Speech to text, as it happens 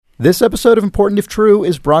This episode of Important If True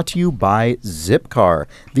is brought to you by Zipcar,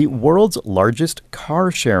 the world's largest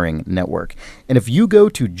car-sharing network. And if you go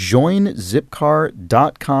to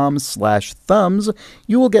joinzipcar.com/thumbs,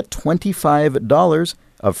 you will get $25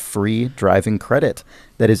 of free driving credit.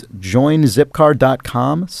 That is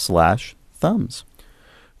joinzipcar.com/thumbs.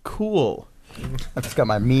 Cool. I've just got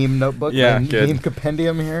my meme notebook, Yeah, my good. meme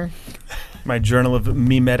compendium here. My journal of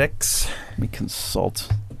memetics. Let me consult.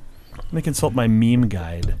 Let me consult my meme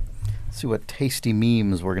guide. See what tasty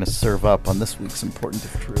memes we're going to serve up on this week's Important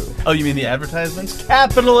If True. Oh, you mean the advertisements?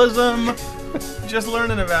 Capitalism! Just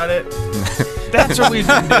learning about it. That's what we've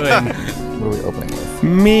been doing. What are we opening with?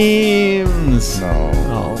 Memes. No.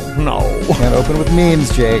 Oh, no. Can't open with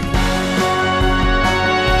memes, Jake.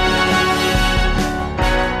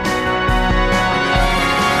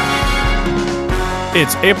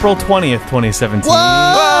 It's April 20th, 2017.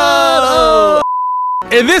 Whoa!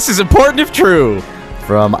 And this is Important If True.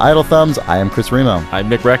 From Idle Thumbs, I am Chris Remo. I'm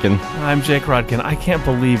Nick Reckon. I'm Jake Rodkin. I can't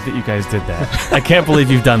believe that you guys did that. I can't believe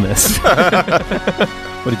you've done this.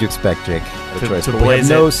 What did you expect, Jake? To We have blaze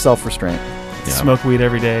no it. self-restraint. Smoke weed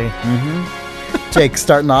every day. Jake,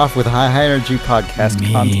 starting off with high-energy podcast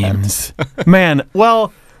content. Memes. Man,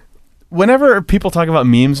 well, whenever people talk about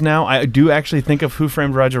memes now, I do actually think of Who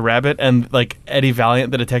Framed Roger Rabbit and like Eddie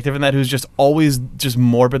Valiant, the detective in that, who's just always just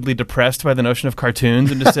morbidly depressed by the notion of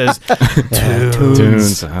cartoons and just says,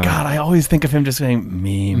 Tunes. God, I always think of him just saying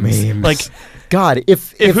memes. Memes. Like, God,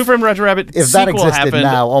 if Who Framed Roger Rabbit if that sequel existed happened,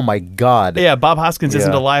 now, oh my God. yeah, Bob Hoskins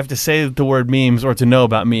isn't Yeah. alive to say the word memes or to know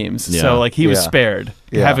about memes. Yeah. So, like, he was Yeah. spared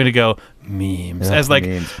Yeah. having to go memes Yeah, as, like,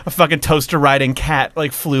 memes. a fucking toaster riding cat,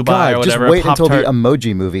 like, flew by God, or whatever. just wait a until the Pop-Tart.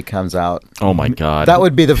 Emoji movie comes out. Oh my God. That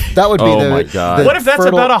would be the Oh my God. the What if that's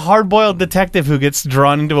fertile- about a hard-boiled detective who gets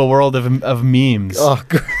drawn into a world of memes? Oh,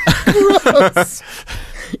 gross.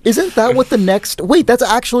 Isn't that what the next? Wait, that's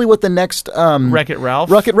actually what the next Wreck-It Ralph?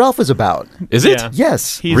 Wreck-It Ralph is about. Is it? Yeah.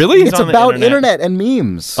 Yes, He's- Really? he's it's on the about internet and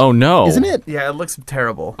memes. Oh no. Isn't it? Yeah, it looks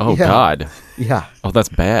terrible. Oh Yeah. God. Yeah, Oh, that's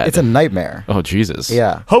bad. it's a nightmare. Oh Jesus.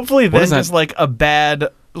 Yeah. Hopefully then is that? just, like, a bad,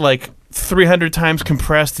 like, 300 times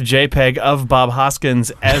compressed JPEG of Bob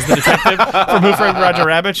Hoskins as the detective from Who Framed Roger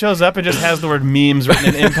Rabbit shows up and just has the word memes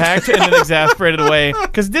written in impact in an exasperated way.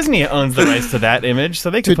 Because Disney owns the rights to that image, so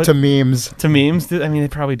they can put To memes. to memes. I mean, they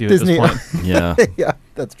probably do Disney- at this point. Yeah. Yeah,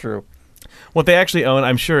 that's true. What they actually own,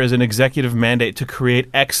 I'm sure, is an executive mandate to create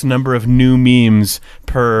X number of new memes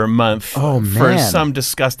per month Oh, for man. some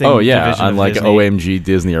disgusting Oh yeah. division of Unlike Disney. OMG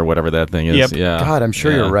Disney or whatever that thing is. Yep. Yeah. God, I'm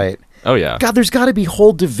sure Yeah. you're right. Oh yeah. God, there's got to be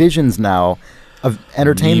whole divisions now of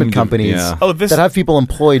entertainment Meme companies yeah. Oh, this. that have people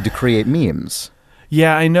employed to create memes.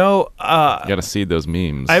 Yeah, I know. You gotta seed those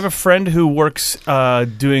memes. I have a friend who works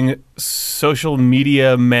doing social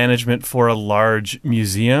media management for a large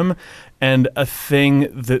museum, and a thing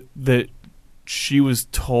that she was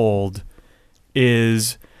told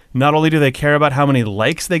is not only do they care about how many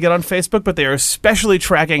likes they get on Facebook, but they are especially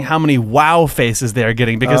tracking how many wow faces they are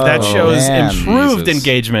getting because that Oh, shows man. improved Jesus.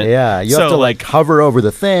 engagement. Yeah, you have So, to like hover over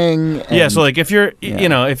the thing. yeah, and- so like if you're Yeah. you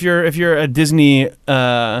know if you're a Disney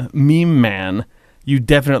meme man, you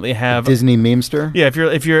definitely have Disney memester. yeah if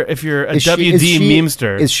you're a Is she- WD is she-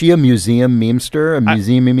 memester. Is she a museum memester? A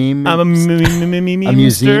museum meme? I'm a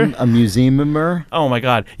memester. a museumer? Oh my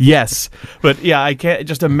god, yes. But yeah, I can't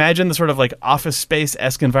just imagine the sort of like Office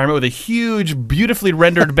Space-esque environment with a huge, beautifully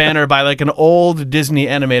rendered banner by like an old Disney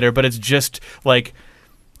animator, but it's just like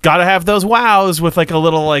gotta have those wows with like a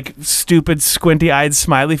little like stupid squinty-eyed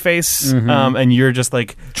smiley face, and you're just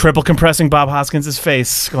like triple compressing Bob Hoskins'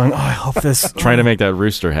 face, going, "Oh, I hope this." trying to make that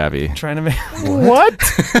rooster happy. Trying to make what?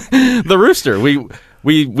 The rooster.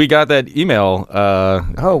 We got that email.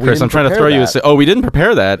 we Chris, didn't I'm trying to prepare throw you. that. We didn't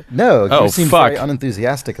prepare that. No, you Oh, seem fuck. very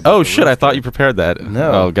unenthusiastic about Oh the shit! I rooster. thought you prepared that.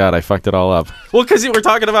 No. Oh god, I fucked it all up. Well, because we're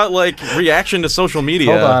talking about like reaction to social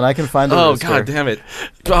media. Hold on, I can find the Oh rooster. god damn it!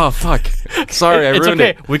 Oh fuck! Sorry, I It's ruined okay.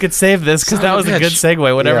 it. We could save this because Son that of was a a good bitch.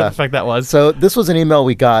 segue. Whatever Yeah. the fuck that was. So this was an email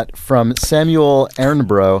we got from Samuel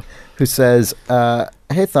Ernbro, who says,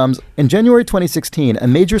 hey, Thumbs, in January 2016, a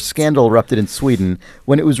major scandal erupted in Sweden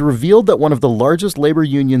when it was revealed that one of the largest labor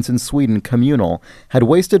unions in Sweden, Communal, had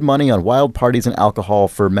wasted money on wild parties and alcohol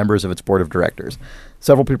for members of its board of directors.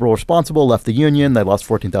 Several people responsible left the union. They lost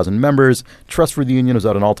 14,000 members. Trust for the union was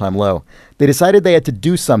at an all-time low. They decided they had to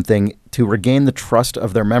do something to regain the trust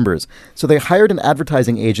of their members. So they hired an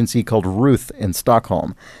advertising agency called Ruth in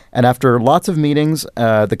Stockholm. And after lots of meetings,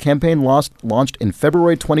 the campaign launched in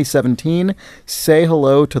February 2017, Say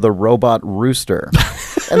Hello to the Robot Rooster.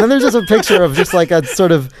 And then there's just a picture of just like a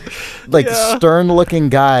sort of like stern-looking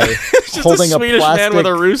guy holding a Swedish plastic man with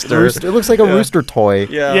a rooster. It looks like a rooster toy.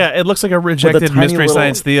 Yeah, it looks like a rejected tiny Mystery little-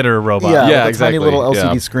 Science Theater robot. Yeah, with a exactly. tiny little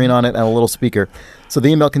LCD Yeah. screen on it and a little speaker. So the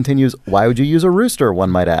email continues, why would you use a rooster, one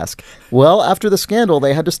might ask? Well, after the scandal,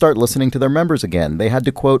 they had to start listening to their members again. They had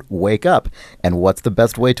to, quote, wake up. And what's the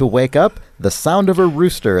best way to wake up? The sound of a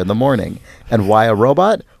rooster in the morning. And why a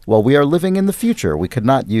robot? Well, we are living in the future. We could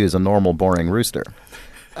not use a normal, boring rooster.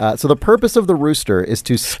 So the purpose of the rooster is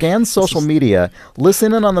to scan social media,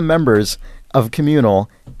 listen in on the members of Communal,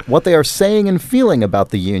 what they are saying and feeling about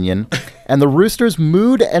the union, and the rooster's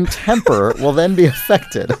mood and temper will then be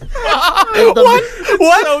affected.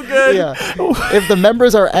 What? So good. Yeah. If the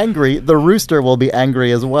members are angry, the rooster will be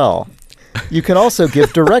angry as well. You can also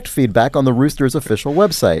give direct feedback on the Rooster's official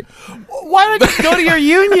website. Why don't you just go to your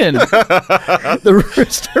union? The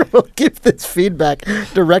Rooster will give this feedback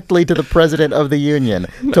directly to the president of the union,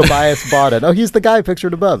 Tobias Bodden. Oh, he's the guy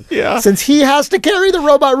pictured above. Yeah. Since he has to carry the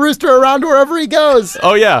robot rooster around wherever he goes.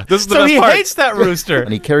 Oh yeah, this is the So best he part. hates that rooster.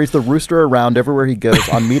 And he carries the rooster around everywhere he goes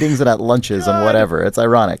on meetings and at lunches and whatever. It's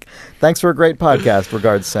ironic. Thanks for a great podcast.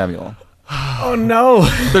 Regards, Samuel. Oh no.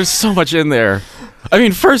 There's so much in there. I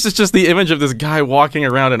mean, first it's just the image of this guy walking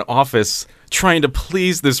around an office trying to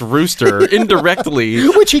please this rooster indirectly,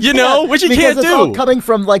 Which he you can't, know, which he because can't it's do. all coming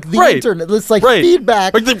from like the Right. internet. It's like Right.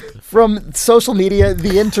 feedback Like the- from social media,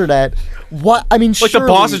 the internet. What I mean, Like the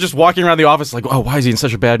boss surely- is just walking around the office like, oh, why is he in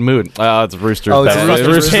such a bad mood? It's Rooster's Oh, it's bad. Rooster's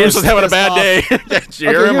Rooster's pissed having a bad off. day. Did you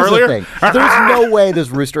Okay, hear him here's earlier? the thing. There's no way this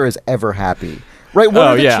rooster is ever happy. Right? What Oh,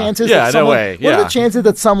 are the yeah. chances Yeah, that no someone, way. What are Yeah. the chances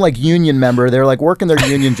that some like union member, they're like working their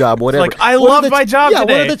union job, whatever. Like, I what are love the my job What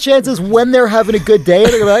today. are the chances when they're having a good day,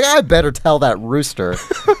 they're like, I better tell that rooster.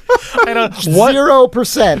 I don't. What?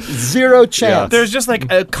 0%. Zero chance. There's just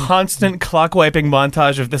like a constant clock wiping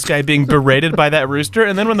montage of this guy being berated by that rooster,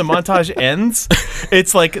 and then when the montage ends,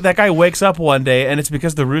 it's like that guy wakes up one day, and it's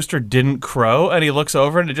because the rooster didn't crow, and he looks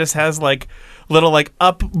over and it just has like little like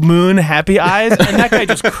up moon happy eyes, and that guy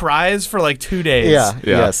just cries for like 2 days. Yeah.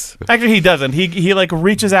 Yeah. Yes. Actually, he doesn't. He like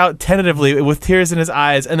reaches out tentatively with tears in his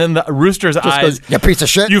eyes, and then the rooster's Just eyes. goes, you piece of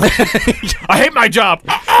shit. You, I hate my job.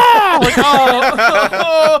 Like,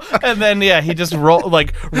 oh. And then he just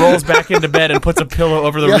rolls back into bed and puts a pillow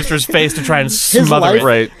over the Yeah. rooster's face to try and His smother life, it.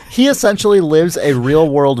 Right. He essentially lives a real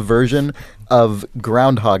world version of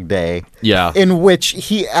Groundhog Day. Yeah. In which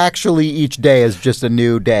he actually each day is just a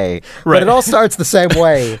new day. Right. But it all starts the same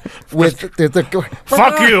way with the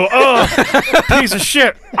Fuck you. Oh, piece of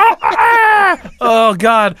shit. Oh,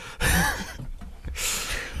 God.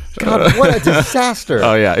 God, what a disaster.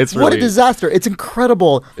 Oh, yeah, it's what a really- disaster. It's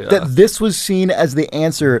incredible that this was seen as the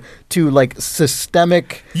answer to like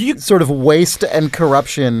systemic sort of waste and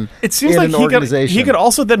corruption It seems in like an he organization. could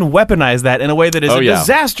also then weaponize that in a way that is Oh, a yeah.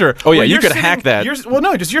 disaster. Oh, yeah, Where you you're could hack that.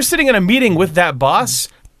 You're sitting in a meeting with that boss.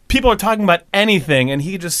 People are talking about anything, and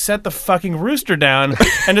he just set the fucking rooster down,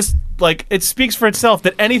 and just like it speaks for itself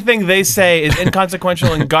that anything they say is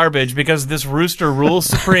inconsequential and garbage because this rooster rules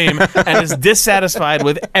supreme and is dissatisfied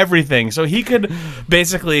with everything. So he could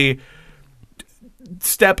basically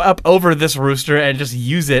step up over this rooster and just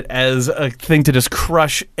use it as a thing to just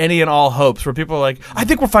crush any and all hopes. Where people are like, "I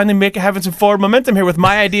think we're finally having some forward momentum here with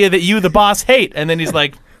my idea that you, the boss, hate," and then he's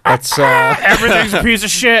like. That's Everything's a piece of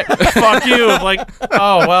shit. Fuck you. Like,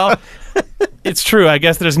 oh, well, it's true. I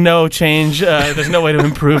guess there's no change. There's no way to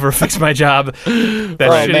improve or fix my job. That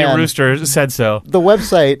shitty man. rooster said so. the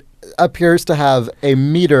website appears to have a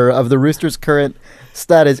meter of the rooster's current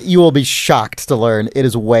status. You will be shocked to learn it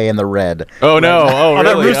is way in the red. Oh no! Oh Oh, that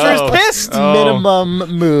really? rooster is Oh. pissed. Oh.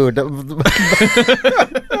 Minimum mood.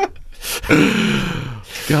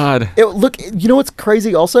 God. Look, you know what's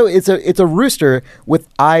crazy also? It's a rooster with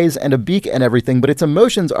eyes and a beak and everything, but its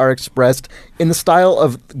emotions are expressed in the style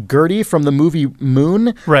of Gertie from the movie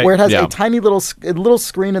Moon, Right. where it has Yeah. a tiny little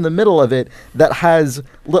screen in the middle of it that has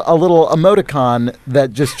a little emoticon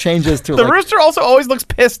that just changes to The like, rooster also always looks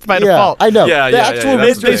pissed by yeah, default. I know. Yeah, the yeah, actual yeah, that's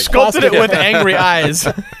rooster They is sculpted it plastic. with angry eyes.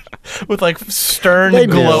 With like stern, They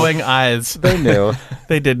knew. glowing eyes. They knew.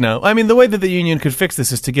 They did know. I mean, the way that the union could fix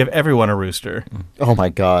this is to give everyone a rooster. Oh my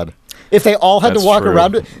god. If they all had That's to walk true.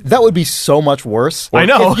 around it, that would be so much worse. I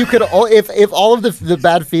know. If you could, if all of the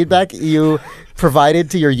bad feedback you provided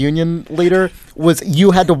to your union leader was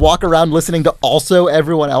you had to walk around listening to also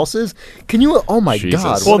everyone else's, can you? Oh my Jesus.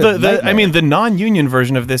 god. Well, what a I mean, nightmare. the non-union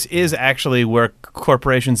version of this is actually where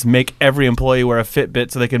corporations make every employee wear a Fitbit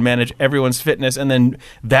so they can manage everyone's fitness, and then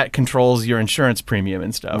that controls your insurance premium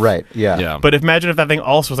and stuff. right? Yeah. Yeah. But imagine if that thing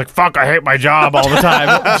also was like, "Fuck, I hate my job all the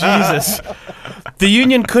time." Jesus, The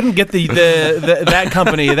union couldn't get the that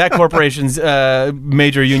company, that corporation's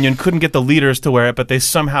major union couldn't get the leaders to wear it, but they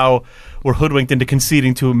somehow were hoodwinked into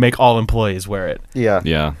conceding to make all employees wear it. Yeah.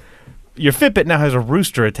 Yeah. Your Fitbit now has a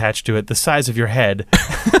rooster attached to it the size of your head.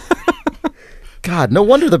 God, no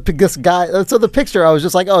wonder this guy. So the picture, I was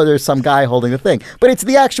just like, oh, there's some guy holding the thing, but it's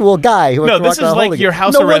the actual guy who. No, this is like your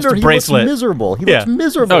house arrest bracelet. bracelet. He looks miserable. He Yeah. looks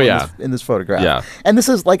miserable Oh, yeah. in this photograph. Yeah. And this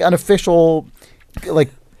is like an official, like,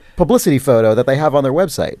 publicity photo that they have on their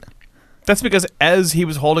website. That's because as he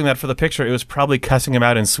was holding that for the picture, it was probably cussing him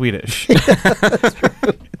out in Swedish.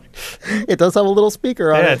 It does have a little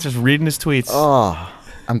speaker on Yeah, it. it's just reading his tweets. Oh,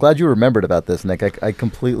 I'm glad you remembered about this, Nick. I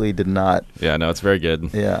completely did not. Yeah, no, it's very good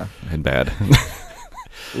Yeah. and bad.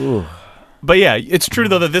 Ooh. But yeah, it's true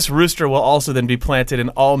though that this rooster will also then be planted in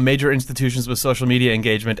all major institutions with social media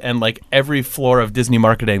engagement and like every floor of Disney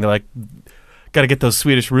marketing. They're like, got to get those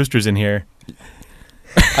Swedish roosters in here.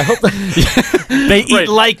 I hope that They eat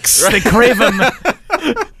likes. They crave them.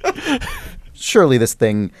 surely this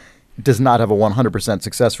thing does not have a 100%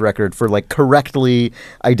 success record for like correctly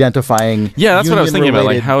identifying. Yeah, that's what I was thinking about.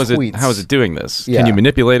 Like, union-related how is tweets. it doing this? Yeah. Can you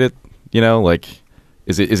manipulate it? You know, like,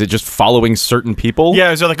 is it just following certain people?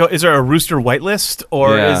 Yeah, is there a rooster whitelist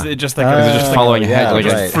or Yeah. is it just like Is it just Oh, following yeah, like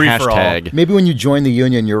right. a Free for all. hashtag? Maybe when you join the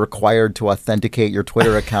union, you're required to authenticate your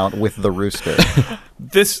Twitter account with the rooster.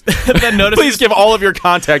 this? That notice. Please give all of your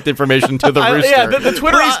contact information to the rooster. Yeah, the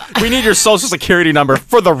Twitter. Please, we need your social security number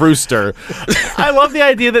for the rooster. I love the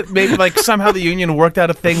idea that maybe like somehow the union worked out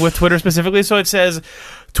a thing with Twitter specifically. So it says,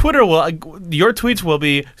 Twitter will your tweets will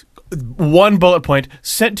be one bullet point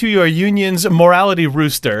sent to your union's morality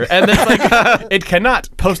rooster, and then like it cannot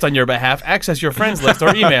post on your behalf, access your friends list,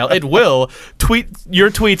 or email. It will tweet your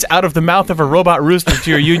tweets out of the mouth of a robot rooster to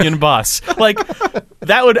your union boss. Like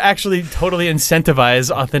that would actually totally incentivize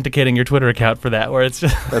authenticating your Twitter account for that. Where it's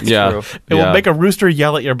just That's Yeah. true. it will make a rooster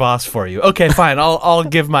yell at your boss for you. Okay, fine. I'll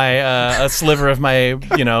give my a sliver of my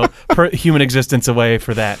human existence away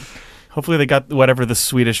for that. Hopefully they got whatever the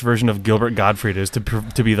Swedish version of Gilbert Gottfried is to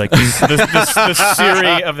be like the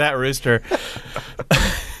Siri of that rooster.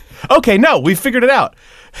 Okay, no, we figured it out.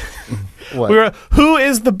 What? Who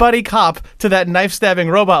is the buddy cop to that knife stabbing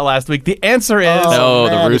robot last week? The answer is Oh,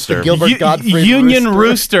 the man, it's rooster. Gilbert Gottfried Union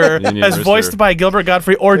Rooster, Union as Rooster. voiced by Gilbert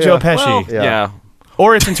Gottfried or Joe Pesci, Well, Yeah. yeah.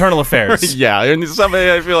 or its Internal Affairs. Yeah, and somebody,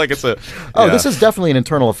 I feel like it's a. Oh, yeah. this is definitely an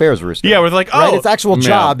internal affairs rooster. Yeah, we're like, oh, right? Its actual yeah.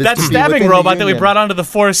 job is that to be stabbing within the robot that we union. brought onto the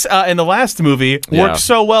force in the last movie Yeah. worked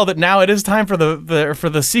so well that now it is time for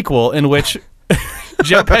the sequel in which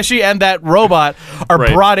Joe Pesci and that robot are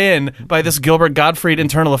Right. brought in by this Gilbert Gottfried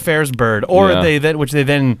Internal Affairs bird, or Yeah. they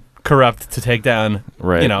then corrupt to take down,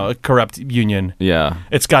 Right. a corrupt union. Yeah.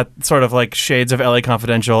 It's got sort of like shades of LA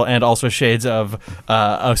Confidential and also shades of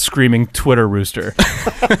a screaming Twitter rooster.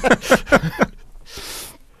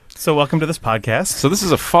 So welcome to this podcast. So this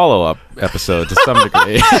is a follow-up episode to some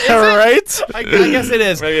degree, right? I guess it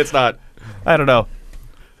is. Maybe it's not. I don't know.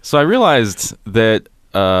 So I realized that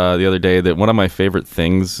the other day that one of my favorite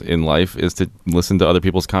things in life is to listen to other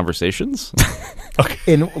people's conversations.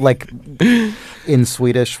 in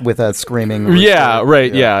Swedish with a screaming rooster. Yeah,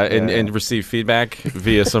 right. Yeah, and receive feedback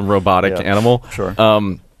via some robotic Yeah, animal. sure.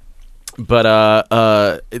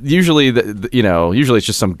 But usually, usually it's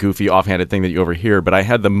just some goofy, offhanded thing that you overhear. But I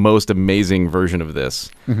had the most amazing version of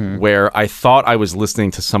this, where I thought I was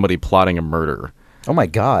listening to somebody plotting a murder. Oh my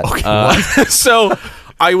God. So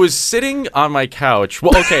I was sitting on my couch.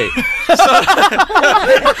 Well, okay.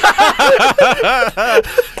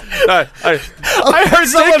 I heard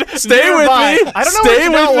someone stay with nearby. me. I don't know Stay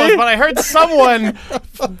what that with was, me. but I heard someone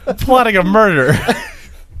plotting a murder.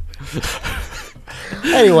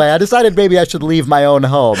 Anyway, I decided maybe I should leave my own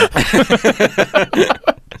home.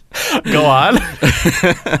 Go on.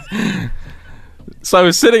 So I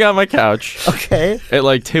was sitting on my couch Okay. at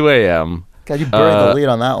like 2 a.m. God, you buried the lead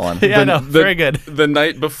on that one. Yeah, no, very good. The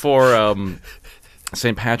night before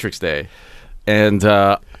St. Patrick's Day, and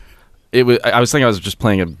it was. I was thinking I was just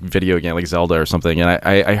playing a video game like Zelda or something, and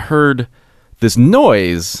I heard this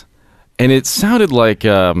noise, and it sounded like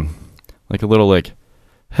a little like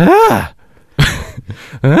ah.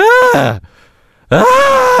 Ah!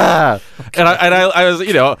 And I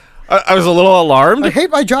was I was a little alarmed. I hate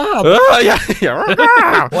my job. Yeah.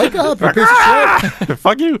 Wake up, you piece of shit.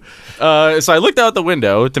 Fuck you. So I looked out the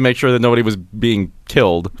window to make sure that nobody was being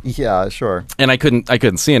killed, Yeah, sure. and I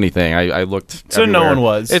couldn't see anything. I looked. So no everywhere. one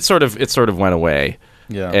was. It sort of went away.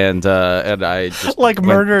 Yeah. And I just Like went-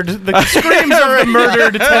 murdered. The screams of the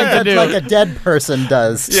murdered tend to do. Like a dead person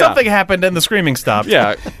does. Yeah. Something happened and the screaming stopped.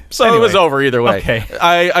 Yeah. So Anyway. it was over either way. Okay.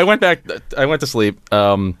 I went back. I went to sleep.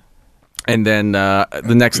 And then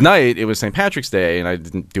the next night, it was St. Patrick's Day, and I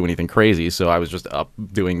didn't do anything crazy, so I was just up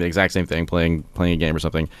doing the exact same thing, playing a game or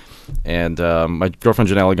something. And my girlfriend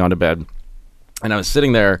Janelle had gone to bed, and I was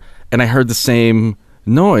sitting there, and I heard the same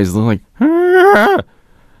noise. I'm like, ah,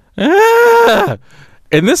 ah.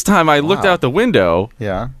 And this time I looked out the window,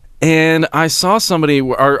 Yeah. and I saw somebody.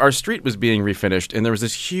 Our street was being refinished, and there was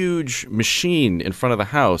this huge machine in front of the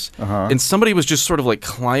house, and somebody was just sort of like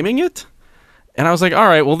climbing it. And I was like, all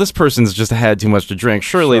right, well, this person's just had too much to drink.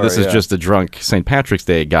 Surely Sure, this is yeah. just a drunk St. Patrick's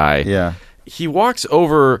Day guy. Yeah. He walks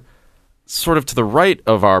over sort of to the right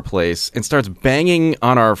of our place and starts banging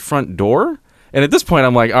on our front door. And at this point,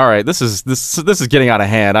 I'm like, all right, this is getting out of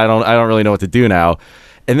hand. I don't really know what to do now.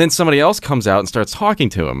 And then somebody else comes out and starts talking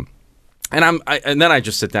to him. And then I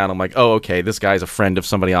just sit down. I'm like, oh, okay, this guy's a friend of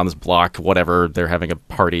somebody on this block, whatever. They're having a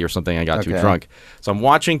party or something. I got too drunk. So I'm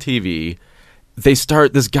watching TV. This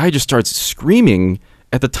guy just starts screaming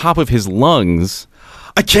at the top of his lungs,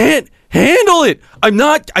 I can't handle it.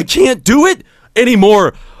 I can't do it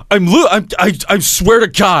anymore. I swear to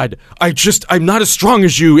God, I'm not as strong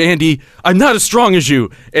as you, Andy. I'm not as strong as you.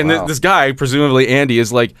 And Wow. this guy, presumably Andy,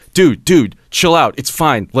 is like, dude, chill out. It's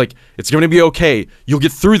fine. Like, it's going to be okay. You'll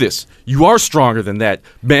get through this. You are stronger than that.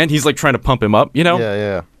 Man, he's like trying to pump him up, you know?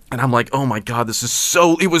 Yeah. And I'm like, oh my God,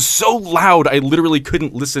 it was so loud. I literally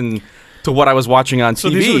couldn't listen to what I was watching on TV. So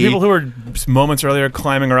these are the people who were moments earlier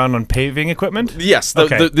climbing around on paving equipment? Yes,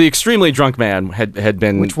 Okay. the extremely drunk man had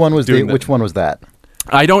been. Which one was doing Which one was that?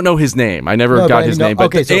 I don't know his name. I never No, got but his I know- name. But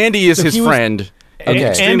okay, so- Andy is so his he was- friend. And the Okay.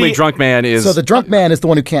 extremely Andy- drunk man is. So the drunk man is the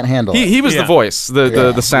one who can't handle it. He was the Yeah. voice,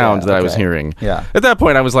 the sound that I was okay. hearing. Yeah. At that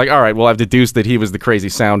point, I was like, all right, well, I've deduced that he was the crazy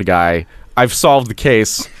sound guy. I've solved the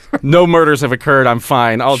case. No murders have occurred. I'm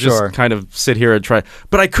fine. I'll Sure. just kind of sit here and try.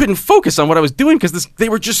 But I couldn't focus on what I was doing because they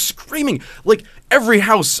were just screaming. Like, every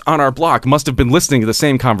house on our block must have been listening to the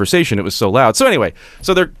same conversation. It was so loud. So anyway,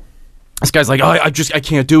 this guy's like, oh, I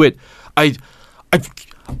can't do it. I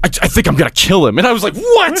think I'm gonna kill him. And I was like,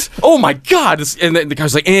 what? Oh my God. And then the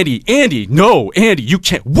guy's like, Andy, no, Andy, you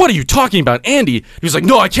can't. What are you talking about, Andy? He was like,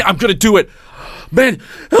 no, I can't. I'm gonna do it. Man,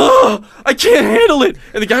 I can't handle it.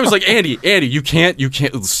 And the guy was like, Andy, you can't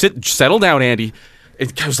settle down, Andy. And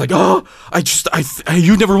the guy was like, oh,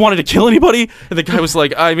 you never wanted to kill anybody? And the guy was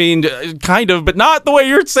like, I mean, kind of, but not the way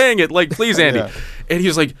you're saying it. Like, please, Andy. Yeah. And he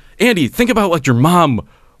was like, Andy, think about what your mom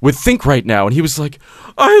would think right now. And he was like,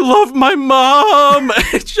 I love my mom.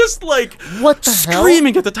 It's just like What the hell?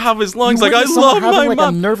 screaming at the top of his lungs, You like, I witnessed someone love having, my like,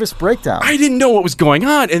 mom. a nervous breakdown. I didn't know what was going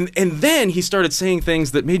on, and then he started saying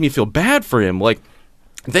things that made me feel bad for him. Like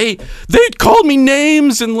they called me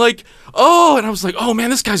names and like, oh, and I was like, oh man,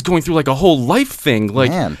 this guy's going through like a whole life thing. Like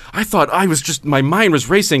Man. I thought my mind was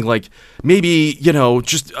racing. Like maybe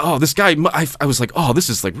this guy. I was like, oh, this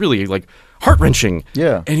is like really like heart wrenching.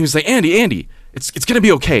 Yeah. And he was like, Andy, it's gonna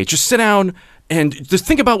be okay. Just sit down. And just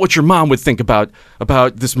think about what your mom would think about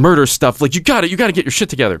this murder stuff. Like you got to get your shit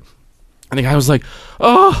together. And the guy was like,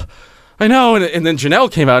 oh, I know. And then Janelle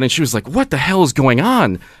came out and she was like, what the hell is going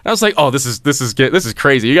on? And I was like, oh, this is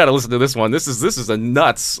crazy. You got to listen to this one. This is a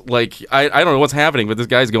nuts. Like I don't know what's happening, but this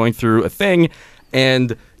guy's going through a thing,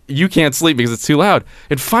 and you can't sleep because it's too loud.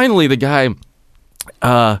 And finally, the guy,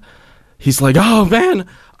 he's like, oh man,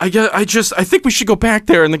 I think we should go back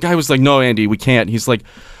there. And the guy was like, no, Andy, we can't. He's like,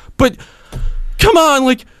 but. Come on,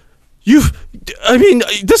 like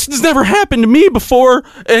this has never happened to me before,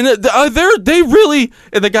 and they really.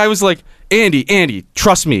 And the guy was like, Andy,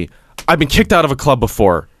 trust me, I've been kicked out of a club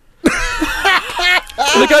before.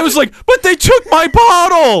 And the guy was like, but they took my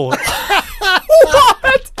bottle.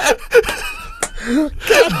 What?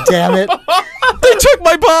 God damn it. They took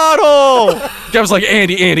my bottle. The guy was like,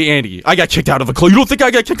 Andy, I got kicked out of a club. You don't think I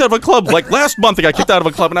got kicked out of a club? Like last month I got kicked out of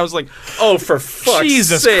a club, and I was like, oh, for fuck's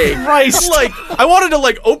Jesus sake. Christ. Like, I wanted to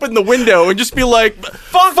like open the window and just be like,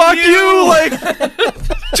 fuck you. Like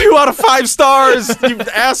 2 out of 5 stars, you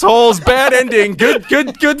assholes. Bad ending.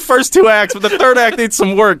 Good first 2 acts, but the third act needs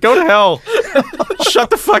some work. Go to hell. Shut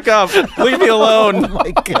the fuck up. Leave me alone. Oh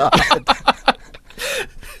my God.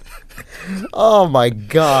 Oh my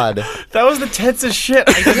God. That was the tensest shit.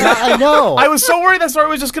 Yeah, I know. I was so worried that story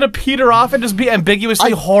was just going to peter off and just be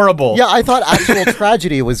ambiguously horrible. Yeah, I thought actual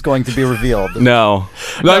tragedy was going to be revealed. No.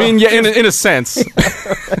 I mean, yeah, in a sense.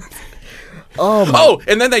 Oh,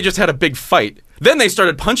 And then they just had a big fight. Then they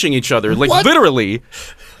started punching each other, like What? literally.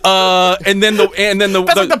 And then the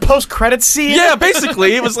That's like the post-credits scene. yeah,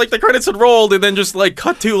 basically it was like the credits had rolled, and then just like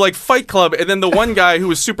cut to like Fight Club, and then the one guy who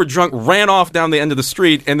was super drunk ran off down the end of the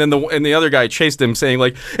street, and then the other guy chased him, saying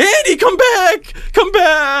like, Andy, come back,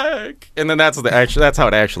 and then that's how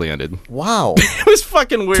it actually ended. wow. It was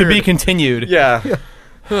fucking weird. To be continued. Yeah.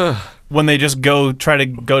 when they just try to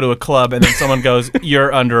go to a club and then someone goes,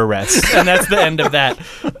 "You're under arrest," and that's the end of that.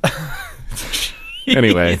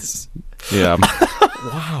 Anyway, Jeez. yeah.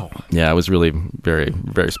 Wow. Yeah, it was really very,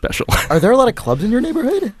 very special. Are there a lot of clubs in your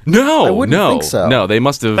neighborhood? No, I wouldn't no, think so. no. They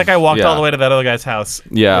must have. That guy walked yeah. all the way to that other guy's house.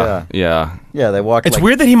 Yeah, Yeah. yeah, Yeah, they walked. It's like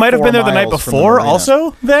weird that he might have 4 been there the night miles from before. marina.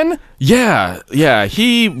 Also, then yeah.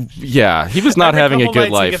 He was not Every having a couple good nights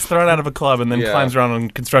He life. gets thrown out of a club and then Yeah. climbs around on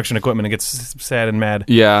construction equipment and gets sad and mad.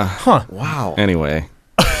 Yeah. Huh. Wow. Anyway,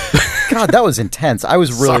 God, that was intense. I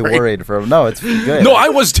was really Sorry. worried for him. No, it's good. no, I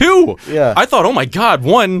was too. Yeah. I thought, oh my God,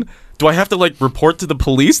 do I have to like report to the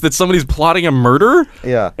police that somebody's plotting a murder?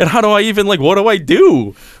 Yeah. And how do I even what do I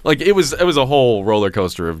do? Like it was a whole roller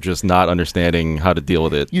coaster of just not understanding how to deal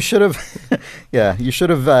with it. You should have, yeah, you should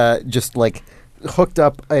have just like hooked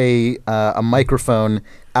up a microphone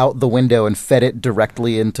out the window and fed it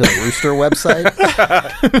directly into the Rooster website.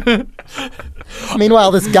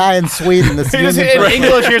 Meanwhile, this guy in Sweden, this He was union in person-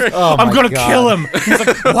 English here. Oh I'm my gonna God. kill him. He's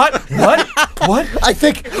like, what? I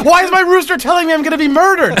think Why is my rooster telling me I'm gonna be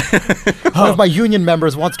murdered? one of my union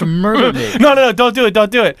members wants to murder me. No, don't do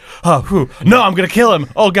it. Oh, whew. No, I'm gonna kill him.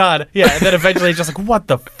 Oh God, yeah. And then eventually he's just like, what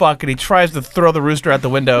the fuck? And he tries to throw the rooster out the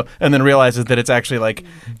window, and then realizes that it's actually like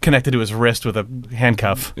connected to his wrist with a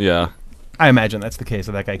handcuff. Yeah. I imagine that's the case.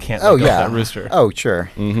 That guy can't. Oh let go of yeah, that rooster. Oh sure.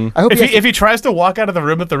 I hope If he tries to walk out of the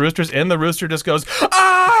room that the rooster's in, the rooster just goes,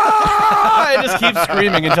 ah! And just keeps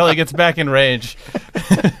screaming until he gets back in range.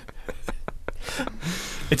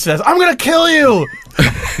 It says, I'm going to kill you!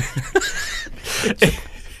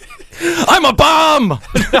 I'm a bomb. I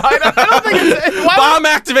don't think it's... Why Bomb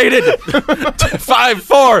activated. 5,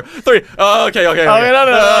 4, 3. Oh, okay. Okay, no,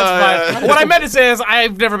 that's fine. What I meant to say is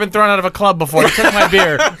I've never been thrown out of a club before. He took my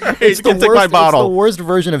beer. It's it's the worst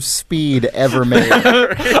version of Speed ever made.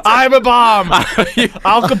 I'm a bomb.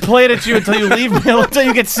 I'll complain at you until you leave me, until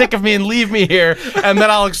you get sick of me and leave me here, and then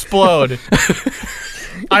I'll explode.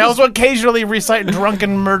 I also occasionally recite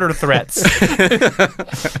drunken murder threats.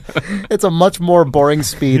 It's a much more boring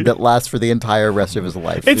Speed that lasts for the entire rest of his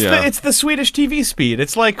life. It's the Swedish TV Speed.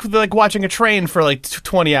 It's like watching a train for like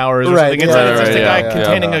 20 hours or Right, something. yeah, It's just a right, guy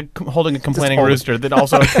yeah. holding a complaining hold it. rooster that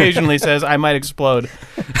also occasionally says, I might explode.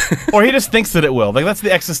 Or he just thinks that it will. Like that's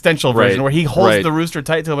the existential version Right, where he holds right. the rooster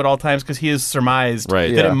tight to him at all times because he has surmised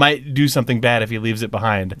Right. that Yeah. it might do something bad if he leaves it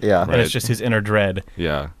behind. Yeah. And Right. it's just his inner dread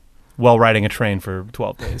Yeah. while riding a train for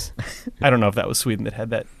 12 days. I don't know if that was Sweden that had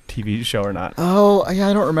that TV show or not. Oh, yeah,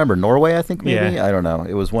 I don't remember. Norway, I think, maybe? Yeah. I don't know.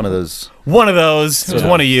 It was one of those One of those. It was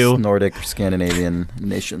one of you. Nordic or Scandinavian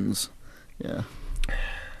nations. Yeah.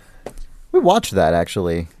 We watched that,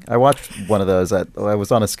 actually. I watched one of those. I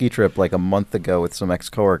was on a ski trip like a month ago with some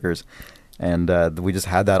ex-coworkers, and we just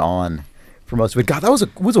had that on for most of it. God, that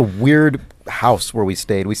was a weird house where we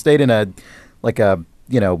stayed. We stayed in a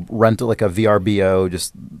rental, like a VRBO,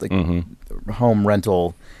 just like home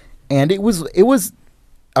rental, and it was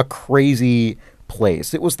a crazy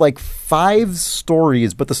place. It was like 5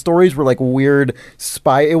 stories, but the stories were like weird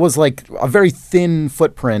it was like a very thin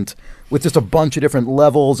footprint with just a bunch of different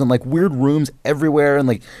levels and like weird rooms everywhere and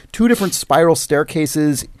like 2 different spiral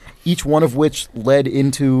staircases, each one of which led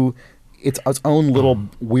into its own little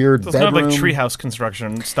weird So it's bedroom. kind of like treehouse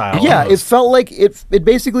construction style. Yeah, it almost. felt like it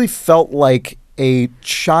basically felt like a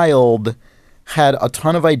child had a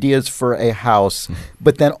ton of ideas for a house,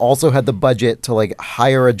 but then also had the budget to like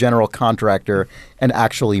hire a general contractor and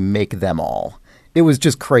actually make them all. It was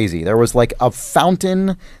just crazy. There was like a fountain.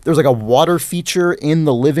 There was like a water feature in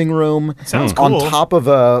the living room. Sounds on cool. top of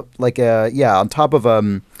a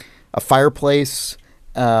fireplace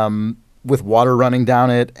with water running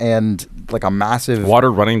down it and like a massive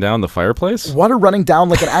Water running down the fireplace? water running down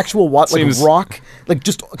like an actual like Seems- rock, like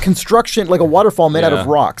just construction, like a waterfall made out of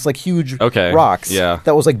Yeah. rocks, like huge Okay, rocks. yeah.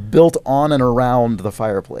 that was like built on and around the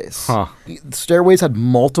fireplace. Huh. The stairways had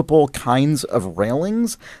multiple kinds of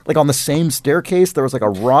railings. Like on the same staircase, there was like a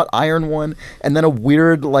wrought iron one, and then a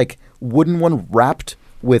weird like wooden one wrapped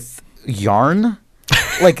with yarn.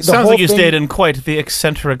 Like the Sounds whole like you thing- stayed in quite the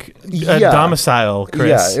eccentric Yeah. domicile,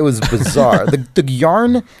 Chris. Yeah, it was bizarre. the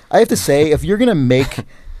yarn, I have to say, if you're going to make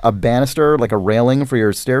a banister, like a railing for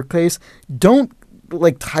your staircase, don't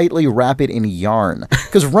like tightly wrap it in yarn.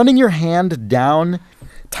 Because running your hand down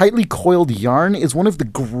tightly coiled yarn is one of the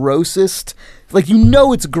grossest. Like, you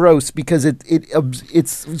know it's gross because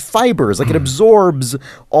it's fibers. Like, it absorbs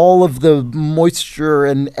all of the moisture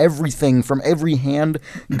and everything from every hand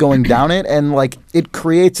going down it, and like it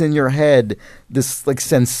creates in your head this like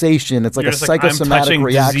sensation. It's like You're a just like, I'm psychosomatic touching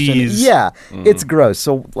reaction. disease. Yeah, it's gross.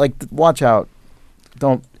 So like, watch out.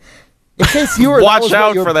 Don't. In case you were Watch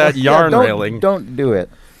out for that yarn don't, railing. Don't do it.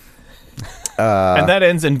 And that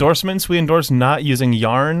ends endorsements. We endorse not using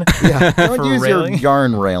yarn. Yeah, don't For use railing? your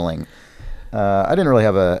yarn railing. I didn't really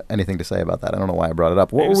have anything to say about that. I don't know why I brought it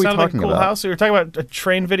up. What were we Sounded talking like a cool about? house. We were talking about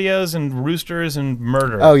train videos and roosters and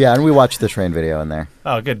murder. Oh yeah, and we watched the train video in there.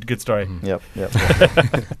 Oh, good story. Yep. Do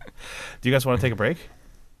you guys want to take a break?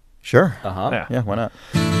 Sure. Yeah. Yeah, why not?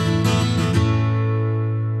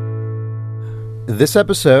 This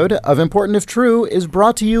episode of Important If True is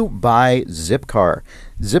brought to you by Zipcar.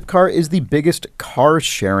 Zipcar is the biggest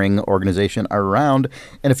car-sharing organization around,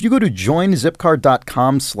 and if you go to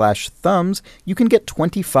joinzipcar.com/thumbs, you can get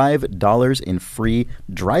 $25 in free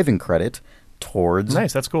driving credit towards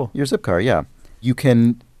Nice. That's cool. your Zipcar. Yeah, you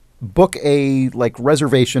can book a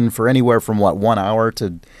reservation for anywhere from 1 hour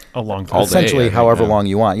to A long time. All day, essentially I think, however yeah. long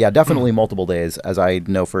you want. Yeah, definitely multiple days, as I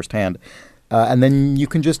know firsthand. And then you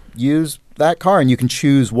can just use that car, and you can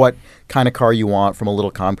choose what kind of car you want, from a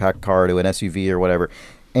little compact car to an SUV or whatever.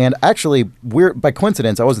 And actually, by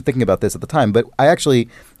coincidence, I wasn't thinking about this at the time, but I actually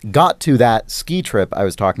got to that ski trip I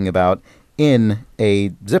was talking about in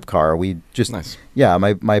a Zip car. We just, Nice. yeah,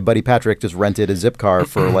 my buddy Patrick just rented a Zip car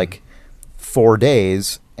for 4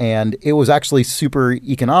 days, and it was actually super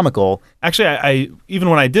economical. Actually, I even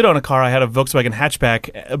when I did own a car, I had a Volkswagen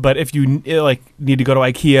hatchback. But if you need to go to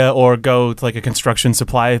IKEA or go to a construction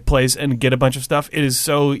supply place and get a bunch of stuff, it is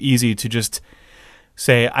so easy to just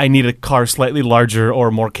say I need a car slightly larger or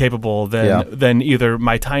more capable than either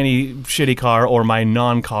my tiny shitty car or my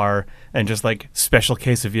non-car, and just special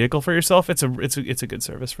case a vehicle for yourself. It's a good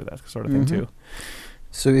service for that sort of thing too.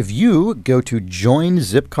 So if you go to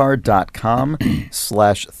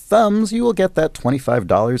joinzipcar.com/thumbs, you will get that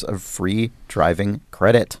 $25 of free driving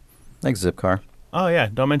credit. Thanks, Zipcar. Oh yeah,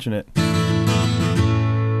 don't mention it.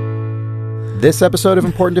 This episode of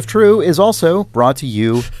Important If True is also brought to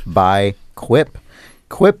you by Quip.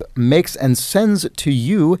 Quip makes and sends to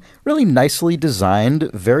you really nicely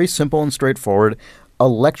designed, very simple and straightforward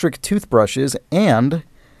electric toothbrushes, and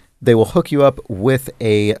they will hook you up with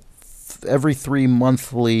a every 3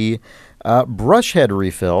 monthly brush head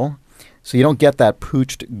refill, so you don't get that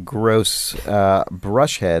pooched, gross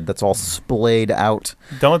brush head that's all splayed out.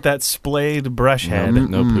 Don't that splayed brush head.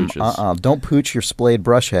 No pooches. Don't pooch your splayed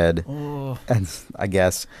brush head. And I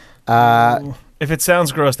guess. If it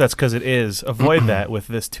sounds gross, that's because it is. Avoid that with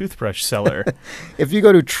this toothbrush seller. If you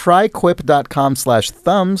go to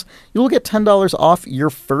tryquip.com/thumbs, you will get $10 off your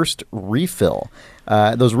first refill.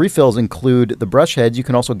 Those refills include the brush heads. You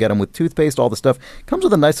can also get them with toothpaste, all the stuff. Comes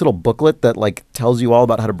with a nice little booklet that tells you all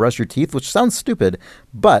about how to brush your teeth, which sounds stupid,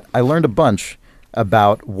 but I learned a bunch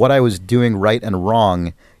about what I was doing right and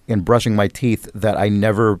wrong in brushing my teeth that I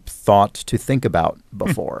never thought to think about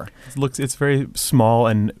before. It's very small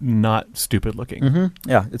and not stupid looking.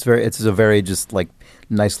 Yeah, it's a very just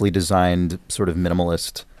nicely designed sort of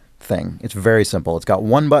minimalist thing. It's very simple. It's got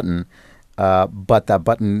one button, but that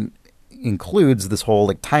button includes this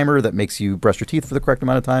whole timer that makes you brush your teeth for the correct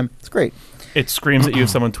amount of time. It's great. It screams at you if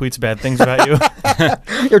someone tweets bad things about you.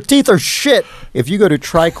 Your teeth are shit. If you go to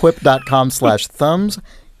tryquip.com/thumbs,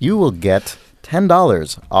 you will get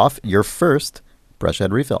 $10 off your first brush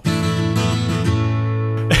head refill.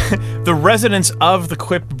 The resonance of the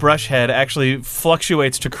Quip brush head actually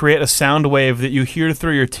fluctuates to create a sound wave that you hear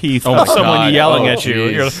through your teeth Oh of my someone God. yelling Oh, at you.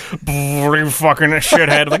 jeez. You're you fucking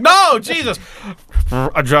shithead. No, Jesus.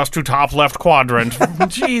 Adjust to top left quadrant.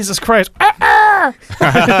 Jesus Christ. I'm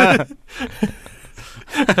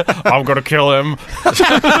going to kill him.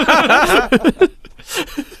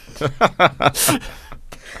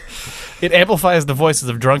 It amplifies the voices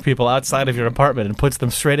of drunk people outside of your apartment and puts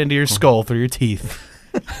them straight into your skull through your teeth.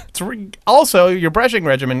 Also, your brushing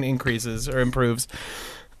regimen increases or improves.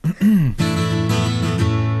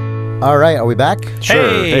 All right, are we back? Sure.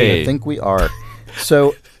 Hey. I think we are.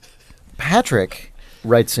 So, Patrick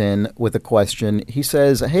writes in with a question. He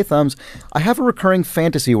says, "Hey, Thumbs, I have a recurring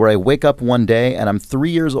fantasy where I wake up one day and I'm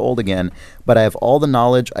 3 years old again, but I have all the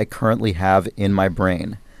knowledge I currently have in my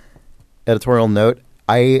brain." Editorial note,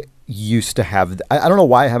 I used to have... I don't know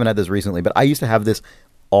why I haven't had this recently, but I used to have this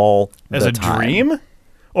all As the a time. dream?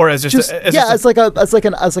 Or as just, as It's like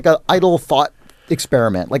a idle thought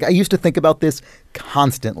experiment. I used to think about this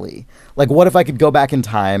constantly. What if I could go back in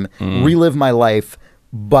time, relive my life,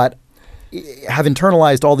 but have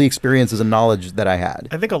internalized all the experiences and knowledge that I had?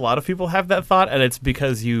 I think a lot of people have that thought, and it's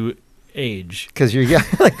because you age. Because you're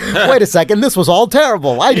wait a second, this was all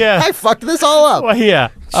terrible. I fucked this all up. Well, yeah.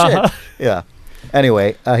 Shit. Yeah.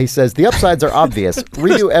 Anyway, he says, the upsides are obvious.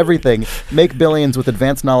 Redo everything, make billions with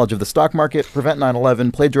advanced knowledge of the stock market, prevent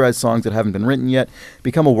 9/11, plagiarize songs that haven't been written yet,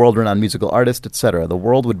 become a world-renowned musical artist, etc. The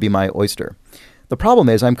world would be my oyster. The problem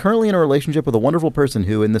is I'm currently in a relationship with a wonderful person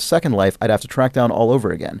who, in the second life, I'd have to track down all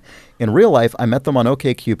over again. In real life, I met them on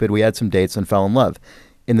OkCupid, we had some dates, and fell in love.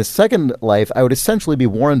 In the second life, I would essentially be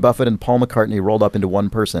Warren Buffett and Paul McCartney rolled up into one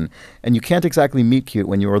person, and you can't exactly meet cute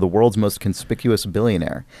when you are the world's most conspicuous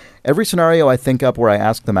billionaire. Every scenario I think up where I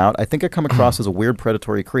ask them out, I think I come across as a weird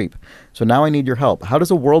predatory creep. So now I need your help. How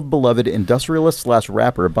does a world-beloved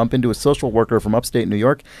industrialist/rapper bump into a social worker from upstate New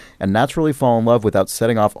York and naturally fall in love without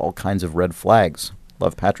setting off all kinds of red flags?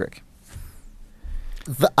 Love, Patrick.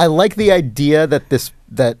 I like the idea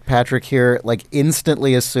that Patrick here like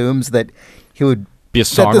instantly assumes that he would be a that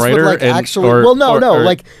this would, songwriter like, and, actually or,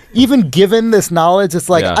 like even given this knowledge, it's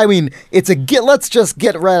like, Yeah. I mean, let's just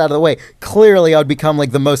get right out of the way. Clearly I would become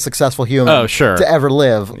like the most successful human Oh, sure. to ever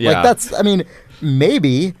live. Yeah. Like that's, I mean,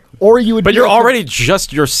 maybe, or you would but be you're like already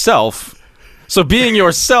just yourself. So being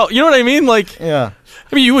yourself, you know what I mean? Like, yeah.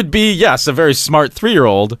 I mean, you would be, yes, a very smart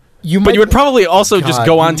 3-year-old. You But might- you would probably also just God,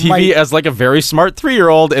 go on you TV might- as like a very smart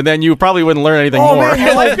 3-year-old, and then you probably wouldn't learn anything Oh, more. man,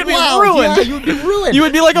 your life could be ruined. Yeah, you would be ruined. You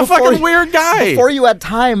would be like a Before fucking you- weird guy. Before you had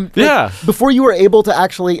time, like, Yeah. before you were able to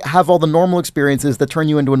actually have all the normal experiences that turn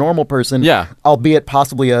you into a normal person, Yeah. albeit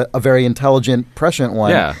possibly a very intelligent, prescient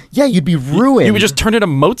one. Yeah. Yeah, you'd be ruined. You would just turn into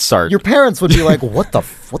Mozart. Your parents would be like, what the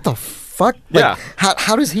fuck? Like, Yeah.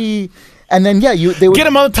 How does he... And then, yeah, they would... Get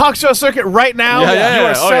him on the talk show circuit right now. Yeah, yeah, you yeah.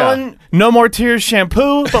 are Oh, selling No More Tears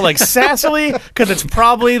shampoo, but like sassily, because it's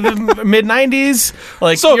probably the mid '90s.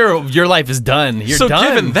 Like So- your life is done. You're so done.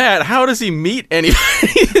 given that, how does he meet anybody?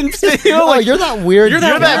 You know, Oh, like, you're that weird you're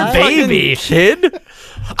that guy. baby. baby kid.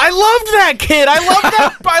 I loved that kid. I loved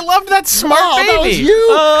that. I loved that smart Oh, baby. that was you?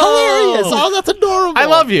 Oh. Hilarious. Oh, that's adorable. I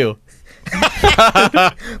love you.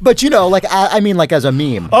 But, like, I mean, like, as a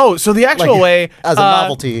meme. Oh, so the actual Like, way as a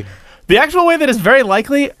novelty, The actual way that is very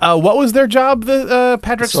likely. What was their job? The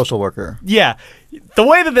Patrick's social worker. Yeah. The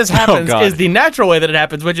way that this happens God. is the natural way that it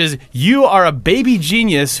happens, which is you are a baby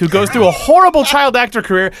genius who goes through a horrible child actor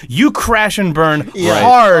career. You crash and burn Yeah.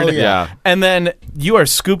 hard. Oh, yeah. Yeah. And then you are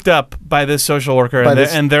scooped up by this social worker, By and they're,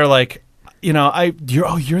 this- and they're like, you're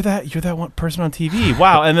that one person on TV.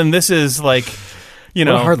 Wow. And then this is like, What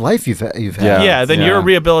a hard life you've had. Yeah. yeah, then Yeah. you're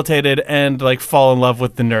rehabilitated and like fall in love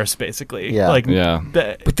with the nurse, basically. Yeah. Like, Yeah.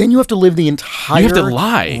 But then you have to live the entire You have to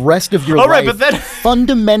lie. rest of your Oh, life right, but then-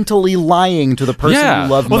 fundamentally lying to the person Yeah. you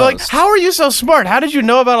love well, most. like, how are you so smart? How did you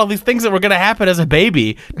know about all these things that were going to happen as a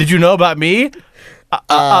baby? Did you know about me?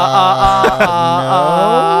 I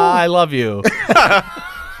love you.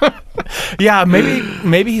 Yeah,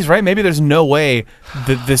 maybe he's right. Maybe there's no way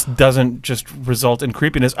that this doesn't just result in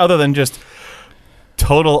creepiness, other than just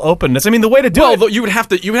total openness. I mean, the way to do Well, it. though, you would have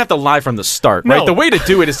to lie from the start, No. right? The way to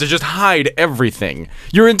do it is to just hide everything.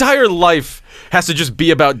 Your entire life has to just be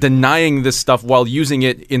about denying this stuff while using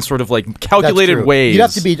it in sort of like That's calculated true. ways. You'd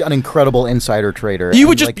have to be an incredible insider trader. You and,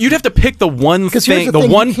 would just like, you'd have to pick the one 'Cause here's thing, the the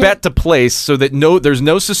thing, one you can't- bet to place, so that there's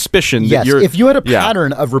no suspicion Yes, that you're. if you had a Yeah.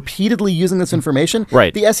 pattern of repeatedly using this information,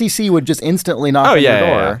 Right. the SEC would just instantly knock Oh on yeah, your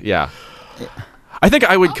yeah, door. yeah, yeah. I think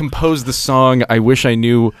I would compose the song "I Wish I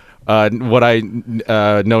Knew What I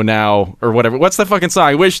Know Now" or whatever. What's the fucking song?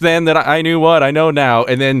 I wish then that I knew what I know now,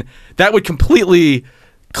 and then that would completely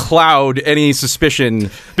cloud any suspicion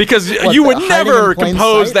because What, you would hiding never in plain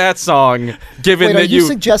compose sight? that song given Wait, are that you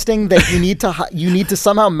suggesting that you need to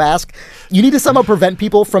somehow prevent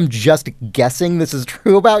people from just guessing this is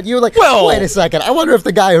true about you? Like, Well- wait a second. I wonder if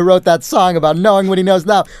the guy who wrote that song about knowing what he knows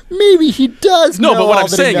now, maybe he does No, know but what all I'm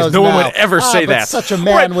that he saying is knows no one now. would ever say but that. Such a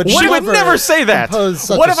man Right, would she would never say that. compose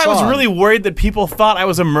such What a if I was song. really worried that people thought I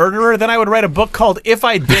was a murderer? Then I would write a book called "If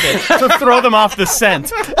I Did It" to throw them off the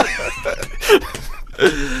scent.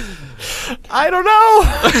 I don't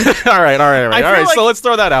know. all right. feel like- So let's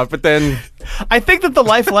throw that out. But then I think that the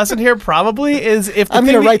life lesson here probably is if the I'm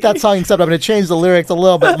going thing to write that song, except I'm going to change the lyrics a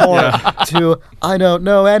little bit more to "I don't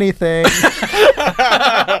know anything."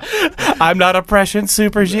 I'm not a prescient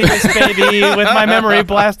super genius baby with my memory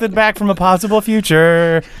blasted back from a possible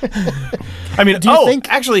future. I mean, Do you think-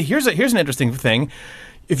 actually, here's an interesting thing.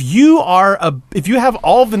 If you have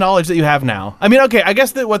all of the knowledge that you have now, I mean, okay, I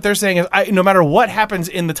guess that what they're saying is, no matter what happens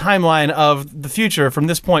in the timeline of the future from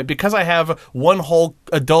this point, because I have one whole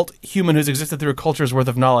adult human who's existed through a culture's worth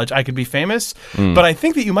of knowledge, I could be famous. But I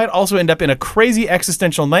think that you might also end up in a crazy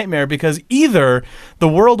existential nightmare because either the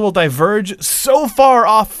world will diverge so far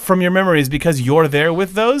off from your memories because you're there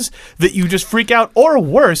with those that you just freak out, or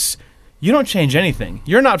worse, you don't change anything.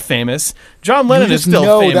 You're not famous. John You Lennon is just still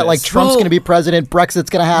know famous. that like Trump's going to be president,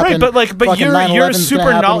 Brexit's going to happen. Right, but fucking your 9/11's super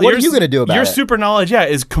gonna happen. knowledge. What are you going to do about your it? super knowledge,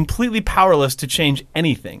 is completely powerless to change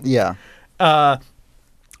anything. Yeah.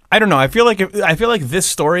 I don't know. I feel like this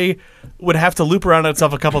story would have to loop around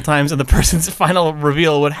itself a couple times, and the person's final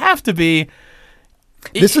reveal would have to be.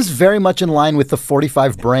 This is very much in line with the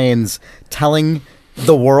 45 brains telling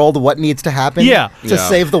the world what needs to happen Yeah. to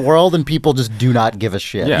save the world, and people just do not give a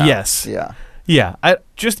shit. Yeah. Yes. Yeah. Yeah,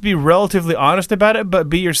 just be relatively honest about it, but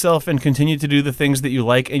be yourself and continue to do the things that you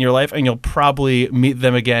like in your life, and you'll probably meet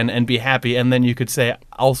them again and be happy. And then you could say,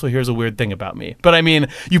 also, here's a weird thing about me. But I mean,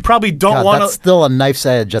 you probably don't want That's to. still a knife's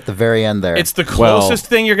edge at the very end there. It's the closest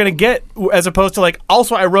thing you're going to get, as opposed to like,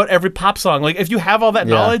 also, I wrote every pop song. Like, if you have all that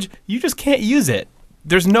knowledge, you just can't use it.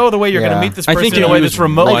 There's no other way you're going to meet this I person think in a you way use that's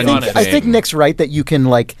remotely one honest. I think Nick's right that you can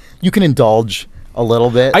indulge a little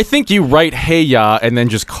bit. I think you write "Hey Ya" and then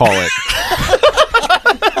just call it.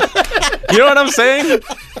 You know what I'm saying?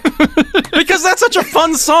 Because that's such a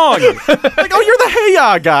fun song. Like, oh, you're the Hey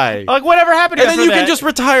Ya guy. Like, whatever happened And after then you that? can just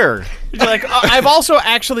retire. You're like, I've also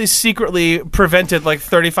actually secretly prevented like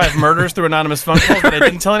 35 murders through anonymous phone calls that I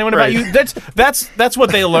didn't tell anyone about. You. That's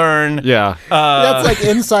what they learn. Yeah. That's like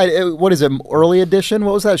inside. What is it? Early Edition?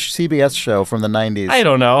 What was that CBS show from the 90s? I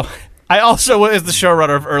don't know. I also was the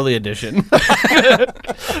showrunner of Early Edition.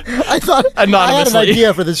 I thought I had an Anonymously.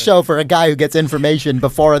 idea for this show for a guy who gets information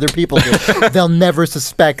before other people do. They'll never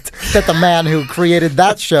suspect that the man who created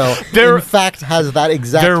that show, in fact, has that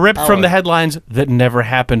exact. They're ripped power. from the headlines that never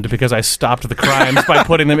happened because I stopped the crimes by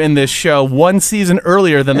putting them in this show one season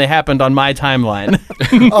earlier than they happened on my timeline.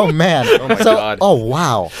 Oh man! my God. Oh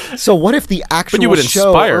wow! So what if the actual you would show,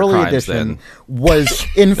 inspire Early crimes, Edition, then. was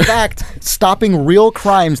in fact stopping real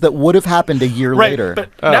crimes that would have happened a year later? But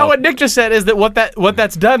now what Nick just said is that what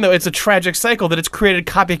that's done though, it's a tragic cycle that it's created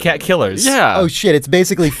copycat killers. Yeah. Oh shit! It's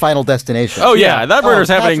basically Final Destination. Oh yeah, that murder's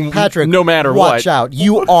happening Patrick, no matter watch what. out!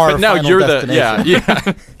 You are. But now Final you're Destination.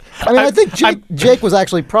 yeah. I mean, I think Jake was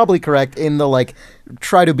actually probably correct in the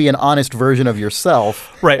try to be an honest version of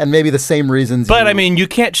yourself, Right. And maybe the same reasons. But I mean, you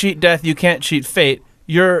can't cheat death, you can't cheat fate.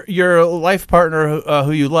 Your life partner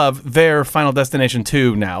who you love, they're Final Destination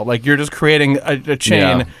 2 now. Like, you're just creating a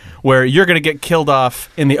chain Yeah. where you're going to get killed off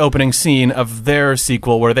in the opening scene of their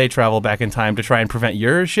sequel where they travel back in time to try and prevent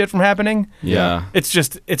your shit from happening. Yeah.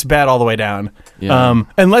 It's bad all the way down. Yeah.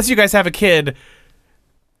 Unless you guys have a kid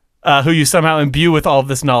who you somehow imbue with all of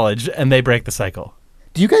this knowledge and they break the cycle.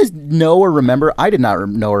 Do you guys know or remember? I did not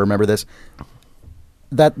know or remember this.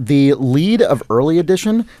 That the lead of Early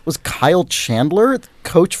Edition was Kyle Chandler,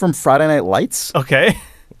 coach from Friday Night Lights. Okay.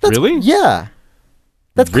 Really? Yeah,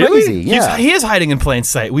 that's Really? crazy. Yeah. He is hiding in plain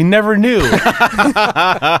sight. We never knew.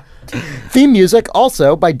 Theme music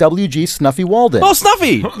also by W.G. Snuffy Walden. Oh,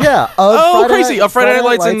 Snuffy. Yeah. Oh, crazy. Friday Night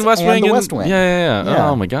Lights and West Wing. The West Wing. Yeah. Yeah.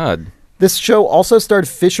 Oh, my God. This show also starred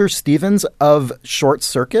Fisher Stevens of Short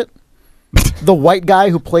Circuit, the white guy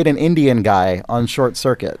who played an Indian guy on Short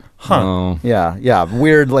Circuit. Oh, Yeah.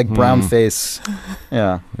 Weird, brown face.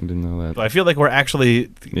 Yeah. I didn't know that. I feel like we're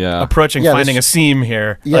actually Yeah. approaching Yeah, finding this- a seam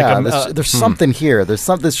here. Yeah, Like, there's something here. This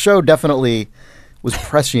show definitely was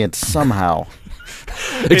prescient somehow.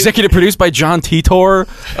 Executive produced by John Titor.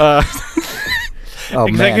 Oh,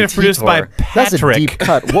 Executive man, produced by Titor. That's a Patrick. deep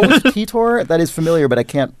cut. What was Titor? That is familiar, but I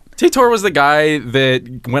can't. Titor was the guy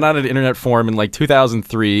that went on an internet forum in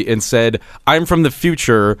 2003 and said, "I'm from the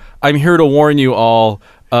future. I'm here to warn you all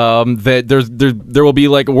that there will be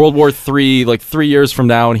World War III 3 years from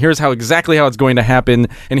now, and here's exactly how it's going to happen,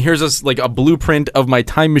 and here's a blueprint of my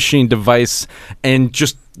time machine device," and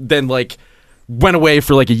just then went away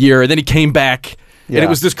for a year, and then he came back. Yeah. And it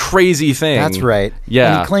was this crazy thing. That's right.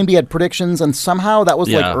 Yeah. And he claimed he had predictions, and somehow that was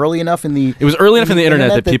Yeah. early enough in the. It was early enough in the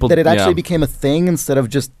internet that people- that it actually yeah. became a thing instead of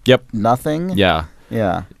just nothing. Yeah.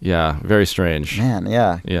 Yeah. Yeah. Very strange. Man.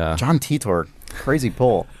 Yeah. Yeah. John Titor, crazy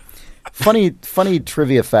pull. Funny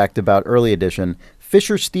trivia fact about Early Edition: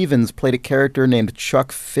 Fisher Stevens played a character named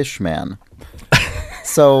Chuck Fishman.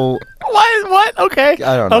 So What? Okay.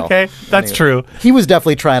 I don't know. Okay, that's Anyway. true. he was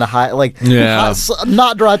definitely trying to hide, Yeah.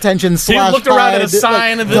 not draw attention. He Slash looked around at a hide,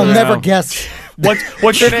 sign and they'll then- never Yeah. guess.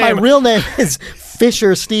 What's your My name? real name is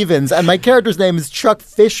Fisher Stevens, and my character's name is Chuck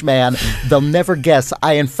Fishman. They'll never guess.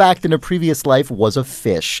 I, in fact, in a previous life, was a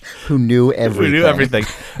fish who knew everything. We knew everything.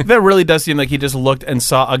 That really does seem like he just looked and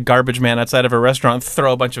saw a garbage man outside of a restaurant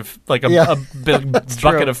throw a bunch of Yeah. a big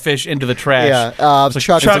bucket of fish into the trash. Yeah, It's like,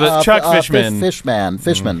 Chuck, Chuck Fishman.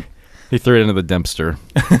 Fishman. He threw it into the dumpster.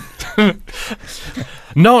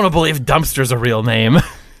 No one will believe Dumpster's a real name.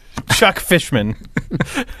 Chuck Fishman.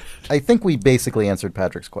 I think we basically answered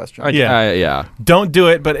Patrick's question. Yeah. Yeah. Don't do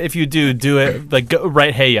it, but if you do it. Go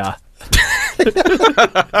right, hey ya.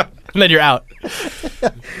 And then you're out.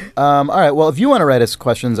 All right. Well, if you want to write us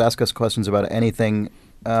questions, ask us questions about anything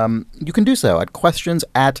you can do so at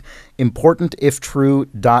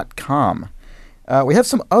questions@importantiftrue.com. We have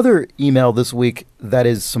some other email this week that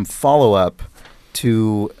is some follow-up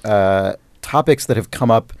to topics that have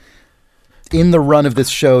come up in the run of this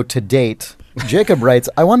show to date. Jacob writes,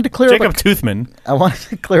 I wanted to clear Jacob Toothman. I wanted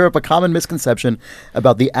to clear up a common misconception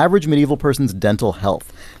about the average medieval person's dental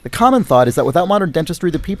health. The common thought is that without modern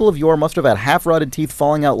dentistry, the people of yore must have had half-rotted teeth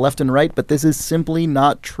falling out left and right, but this is simply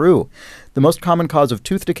not true. The most common cause of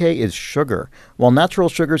tooth decay is sugar. While natural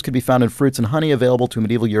sugars could be found in fruits and honey available to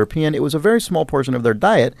medieval European, it was a very small portion of their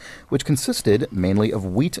diet, which consisted mainly of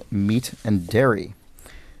wheat, meat, and dairy.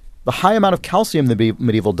 The high amount of calcium the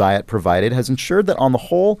medieval diet provided has ensured that, on the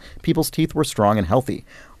whole, people's teeth were strong and healthy.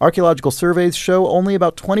 Archaeological surveys show only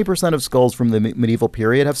about 20% of skulls from the medieval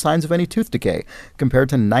period have signs of any tooth decay, compared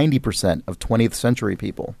to 90% of 20th century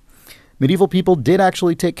people. Medieval people did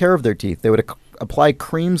actually take care of their teeth. They would apply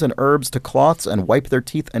creams and herbs to cloths and wipe their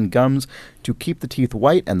teeth and gums to keep the teeth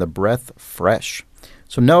white and the breath fresh.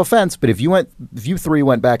 So no offense, but if you three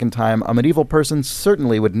went back in time, a medieval person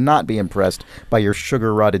certainly would not be impressed by your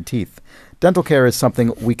sugar-rotted teeth. Dental care is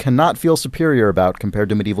something we cannot feel superior about compared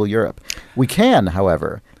to medieval Europe. We can,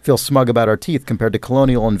 however, feel smug about our teeth compared to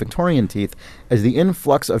colonial and Victorian teeth, as the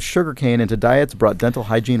influx of sugarcane into diets brought dental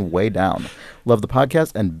hygiene way down. Love the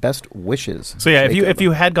podcast and best wishes. So yeah, Jacob. if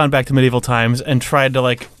you had gone back to medieval times and tried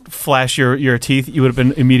to flash your teeth, you would have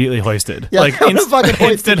been immediately hoisted. Yeah, I would have fucking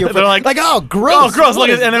hoisted you. They're like, oh, gross. Oh, gross. What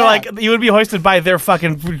Look, is and they're that? like, you would be hoisted by their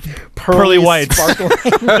fucking pearly whites.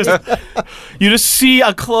 You just see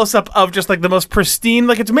a close-up of just the most pristine,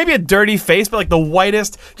 it's maybe a dirty face, but the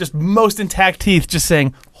whitest, just most intact teeth, just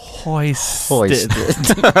saying, hoisted.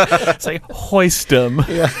 It's like, hoist 'em.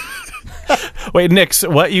 Yeah. Wait, Nix,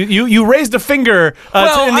 what? You raised a finger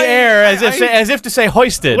in the air as if to say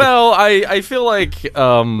hoisted. Well, I feel like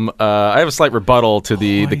I have a slight rebuttal to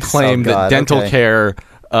the claim that dental care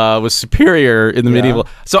was superior in the medieval.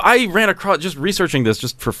 So I ran across, just researching this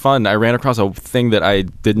just for fun, I ran across a thing that I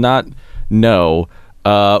did not know,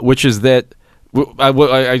 which is that,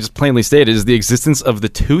 I just plainly stated, is the existence of the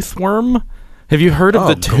toothworm. Have you heard of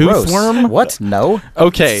the toothworm? What? No.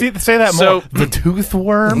 Okay. Say that more. The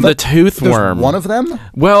toothworm? The toothworm. There's one of them?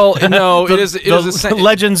 Well, no, it is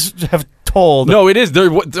legends have told. No, it is.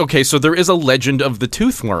 Okay, so there is a legend of the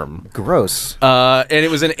toothworm. Gross. And it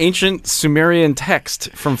was an ancient Sumerian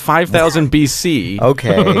text from 5000 BC.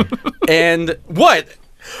 Okay. And what?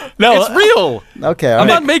 No, it's real. Okay. I'm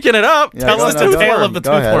not making it up. Yeah, Tell us the tale of the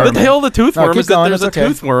toothworm. The tale of the toothworm is that going, there's a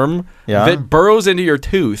toothworm that burrows into your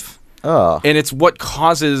tooth. Oh. And it's what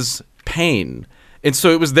causes pain. And so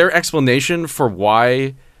it was their explanation for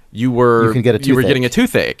why you were getting a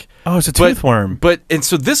toothache. Oh, it's a toothworm. And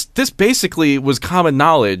so this basically was common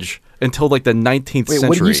knowledge until the 19th century.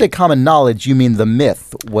 When you say common knowledge, you mean the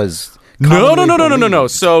myth was No.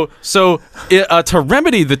 So to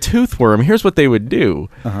remedy the toothworm, here's what they would do.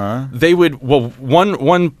 They would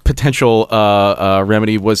one potential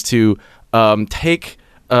remedy was to take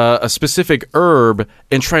a specific herb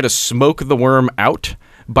and try to smoke the worm out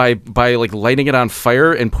by lighting it on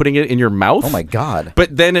fire and putting it in your mouth. Oh my God.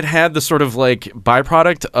 But then it had the sort of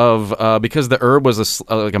byproduct of because the herb was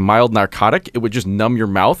a mild narcotic, it would just numb your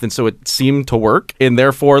mouth, and so it seemed to work, and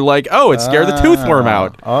therefore it scared the toothworm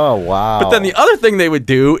out. Oh wow. But then the other thing they would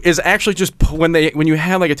do is actually just when you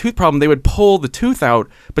had a tooth problem, they would pull the tooth out,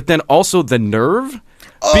 but then also the nerve.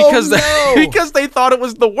 Because they thought it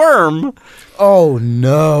was the worm. Oh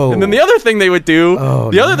no! And then the other thing they would do,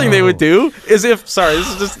 is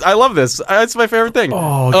I love this. It's my favorite thing.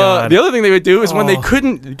 Oh God! The other thing they would do is when they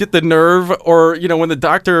couldn't get the nerve, or when the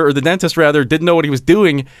doctor or the dentist rather didn't know what he was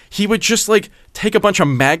doing, he would just take a bunch of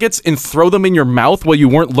maggots and throw them in your mouth while you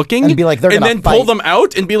weren't looking, and be like, they're and gonna then fight. pull them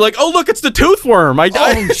out and be like, oh look, it's the toothworm.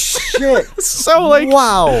 Oh shit! So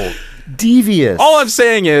wow, devious. All I'm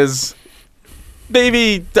saying is,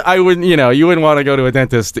 maybe you wouldn't want to go to a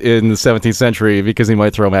dentist in the 17th century because he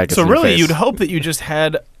might throw maggots in your face. You'd hope that you just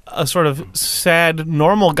had a sort of sad,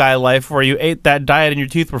 normal guy life where you ate that diet and your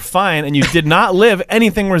teeth were fine, and you did not live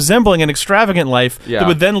anything resembling an extravagant life that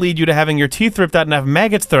would then lead you to having your teeth ripped out and have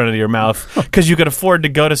maggots thrown into your mouth because you could afford to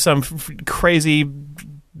go to some crazy...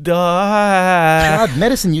 God,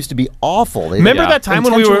 medicine used to be awful. Remember that time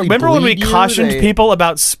when we cautioned people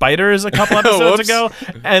about spiders a couple episodes ago?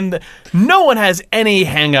 And no one has any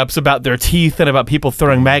hang-ups about their teeth and about people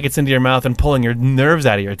throwing maggots into your mouth and pulling your nerves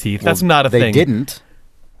out of your teeth. That's not a thing. They didn't.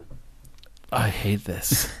 I hate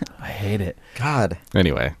this. I hate it. God.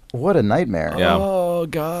 Anyway. What a nightmare. Yeah. Oh,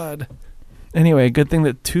 God. Anyway, good thing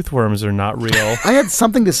that toothworms are not real. I had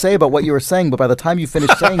something to say about what you were saying, but by the time you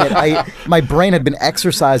finished saying it, my brain had been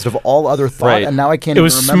exercised of all other thought, Right. and now I can't It even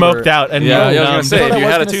was remember. smoked out and Yeah, I was numb. gonna say, But if I you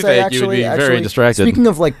was had a gonna say, toothache, you would be very distracted. Speaking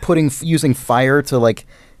of like using fire to like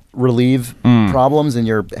relieve problems in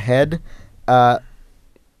your head,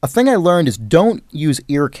 a thing I learned is don't use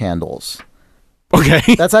ear candles.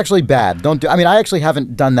 Okay. That's actually bad. Don't do. I mean, I actually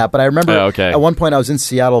haven't done that, but I remember at one point I was in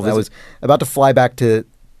Seattle and I was about to fly back to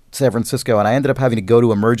San Francisco, and I ended up having to go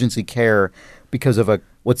to emergency care because of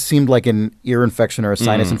what seemed like an ear infection or a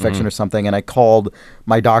sinus infection or something. And I called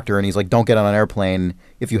my doctor, and he's like, "Don't get on an airplane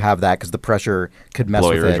if you have that because the pressure could mess Blow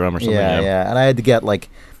with your it." eardrum or something, Yeah, yeah. yeah. And I had to get like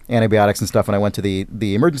antibiotics and stuff when I went to the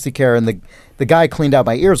emergency care, and the guy cleaned out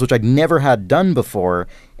my ears, which I'd never had done before,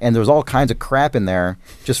 and there was all kinds of crap in there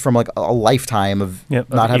just from like a lifetime of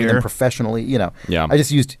not having them professionally, Yeah. I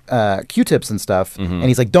just used Q-tips and stuff, and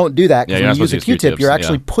he's like, don't do that, because Yeah, when you're you use not a supposed to use Q-tip, you're Q-tips,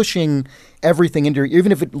 actually yeah. pushing everything into your,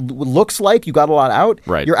 even if it looks like you got a lot out,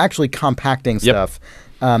 Right. you're actually compacting Yep. stuff.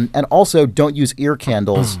 And also don't use ear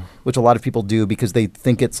candles, which a lot of people do because they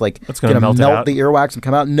think it's like It's gonna going to melt it melt out. the earwax and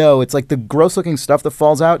come out. No, it's like the gross looking stuff that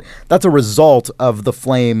falls out. That's a result of the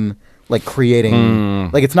flame like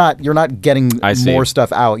creating like it's not, you're not getting I see. more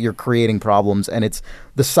stuff out, you're creating problems, and it's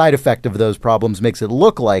the side effect of those problems makes it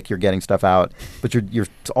look like you're getting stuff out, but you're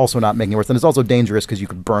also not making it worse. And it's also dangerous because you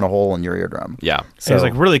could burn a hole in your eardrum. Yeah. So he's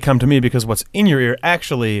like, really come to me because what's in your ear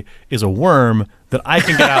actually is a worm that I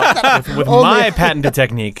can get out with my patented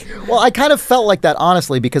technique. Well, I kind of felt like that,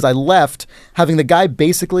 honestly, because I left having the guy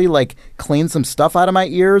basically like clean some stuff out of my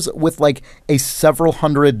ears with like a several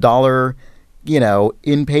 $100,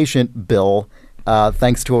 inpatient bill,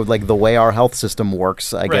 thanks to like the way our health system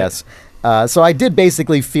works, I guess. So I did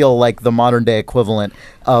basically feel like the modern day equivalent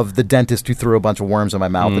of the dentist who threw a bunch of worms in my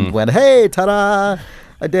mouth and went, "Hey, ta-da,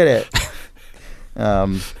 I did it."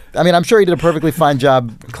 I mean, I'm sure he did a perfectly fine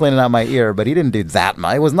job cleaning out my ear, but he didn't do that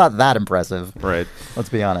much. It was not that impressive. Right. Let's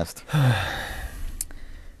be honest. Do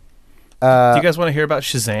you guys want to hear about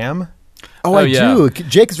Shazam? Oh, Oh, I yeah. do.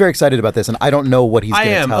 Jake is very excited about this, and I don't know what he's I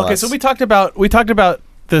going to am. tell Okay, us. so we talked about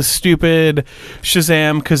the stupid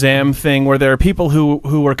Shazam Kazam thing where there are people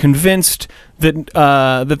who are convinced that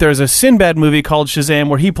that there's a Sinbad movie called Shazam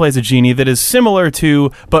where he plays a genie that is similar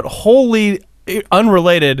to but wholly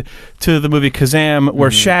unrelated to the movie Kazam where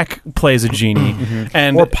Shaq plays a genie.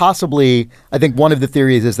 And or possibly, I think one of the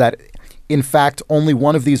theories is that, in fact, only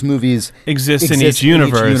one of these movies exists in each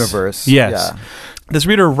universe. Yes. Yeah. This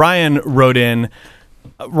reader Ryan wrote in.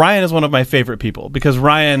 Ryan is one of my favorite people because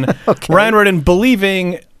Ryan wrote in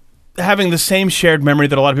believing having the same shared memory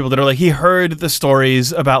that a lot of people did. Are like, he heard the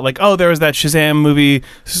stories about like, oh, there was that Shazam movie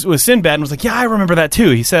with Sinbad, and was like, yeah, I remember that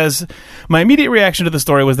too. He says, my immediate reaction to the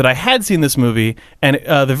story was that I had seen this movie, and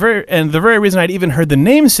the very reason I'd even heard the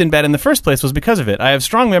name Sinbad in the first place was because of it. I have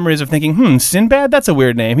strong memories of thinking, Sinbad, that's a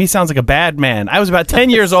weird name. He sounds like a bad man. I was about 10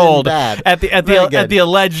 years old Sinbad. at Very good. the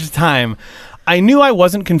alleged time. I knew I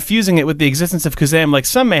wasn't confusing it with the existence of Kazam like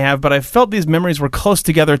some may have, but I felt these memories were close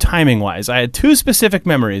together timing-wise. I had two specific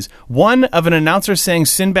memories. One of an announcer saying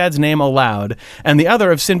Sinbad's name aloud, and the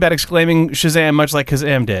other of Sinbad exclaiming Shazam much like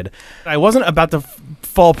Kazam did. I wasn't about to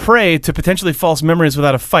fall prey to potentially false memories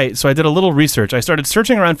without a fight, so I did a little research. I started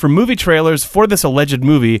searching around for movie trailers for this alleged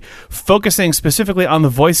movie, focusing specifically on the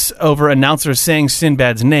voiceover announcer saying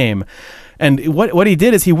Sinbad's name. And what he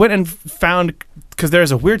did is he went and found, because there's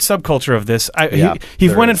a weird subculture of this. He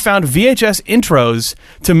went and found VHS intros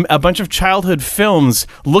to a bunch of childhood films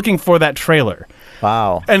looking for that trailer.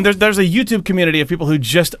 Wow. And there's a YouTube community of people who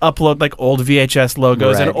just upload like old VHS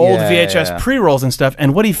logos Right, and old yeah, VHS yeah. pre-rolls and stuff.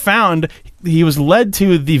 And what he found, he was led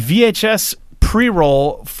to the VHS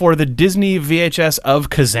pre-roll for the Disney VHS of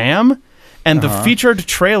Kazam, and the featured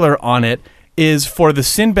trailer on it is for the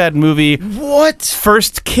Sinbad movie What?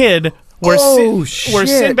 First Kid, where, Oh, where shit.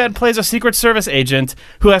 Sinbad plays a Secret Service agent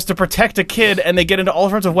who has to protect a kid, and they get into all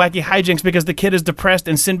sorts of wacky hijinks because the kid is depressed,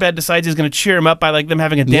 and Sinbad decides he's going to cheer him up by like them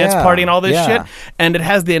having a dance Yeah, party and all this yeah. shit. And it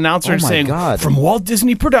has the announcer Oh my saying, God. "From Walt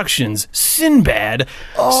Disney Productions, Sinbad."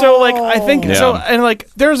 So like I think Yeah. so, and like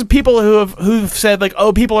there's people who've said like,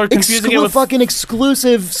 oh, people are confusing it with fucking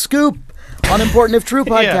exclusive scoop on Important If True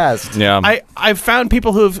podcast. Yeah. I've found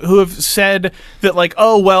people who have said that like,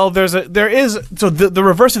 oh well, there is so the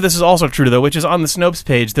reverse of this is also true though, which is on the Snopes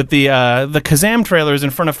page that the Kazam trailer is in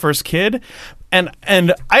front of First Kid, and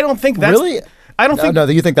I don't think that's Really? I don't think No,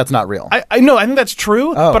 you think that's not real? I know. I think that's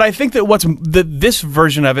true, Oh. but I think that this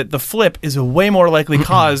version of it, the flip, is a way more likely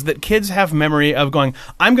cause that kids have memory of going,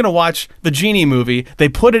 I'm going to watch the Genie movie. They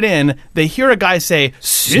put it in. They hear a guy say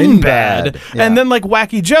Sinbad, Sinbad. Yeah. and then like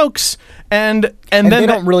wacky jokes. And and they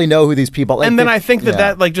don't really know who these people. Like, and then I think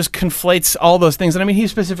that like just conflates all those things. And I mean, he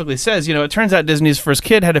specifically says, you know, it turns out Disney's first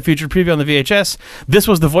kid had a featured preview on the VHS. This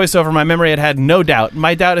was the voiceover my memory had no doubt.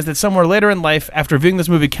 My doubt is that somewhere later in life, after viewing this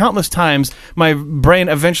movie countless times, my brain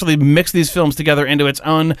eventually mixed these films together into its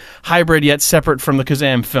own hybrid yet separate from the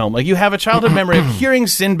Kazam film. Like, you have a childhood memory of hearing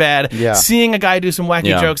Sinbad, seeing a guy do some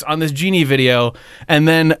wacky jokes on this genie video, and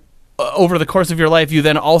then over the course of your life, you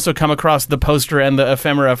then also come across the poster and the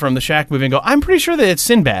ephemera from the Shaq movie and go, I'm pretty sure that it's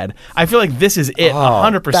Sinbad. I feel like this is it,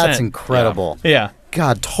 100%. That's incredible. Yeah.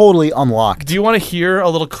 God, totally unlocked. Do you want to hear a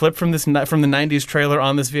little clip from the 90s trailer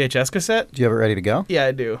on this VHS cassette? Do you have it ready to go? Yeah,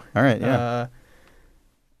 I do. All right, yeah.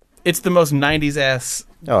 It's the most 90s-ass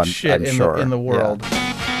shit in the world.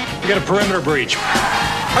 We got a perimeter breach.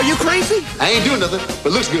 Are you crazy? I ain't doing nothing,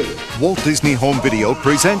 but looks good. Walt Disney Home Video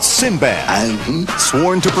presents Sinbad.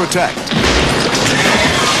 Sworn to protect.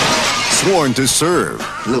 Sworn to serve.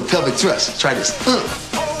 A little pelvic thrust. Try this.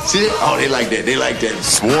 See it? Oh, they like that. They like that.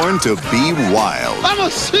 Sworn to be wild. I'm a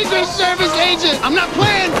Secret Service agent. I'm not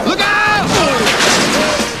playing. Look out!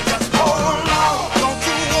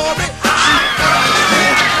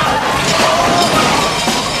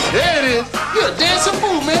 There it is. You're a dancing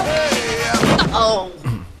fool, man.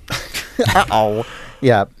 Uh-oh.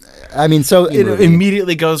 Yeah. I mean, so it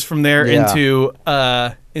immediately goes from there into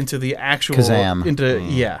the actual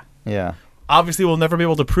Kazam. Yeah. Obviously, we'll never be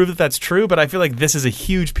able to prove that that's true, but I feel like this is a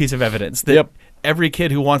huge piece of evidence that every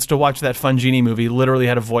kid who wants to watch that Fun Genie movie literally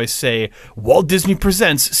had a voice say, Walt Disney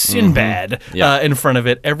presents Sinbad in front of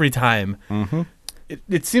it every time.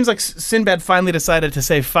 It seems like Sinbad finally decided to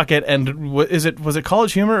say fuck it, and was it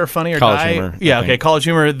College Humor or Funny or College Die? Humor, Yeah, okay, College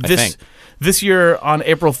Humor. This year on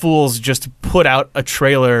April Fool's just put out a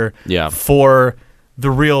trailer for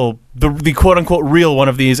the quote unquote real one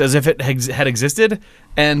of these as if it had existed,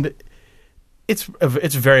 and it's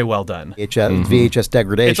very well done. VHS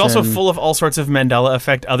degradation. It's also full of all sorts of Mandela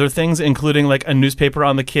effect other things, including like a newspaper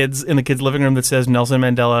in the kids' living room that says Nelson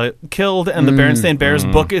Mandela killed, and the Berenstain Bears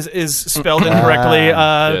book is spelled incorrectly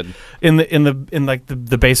in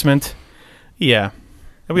the basement. Yeah.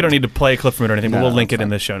 We don't need to play a clip from it or anything, but we'll link it in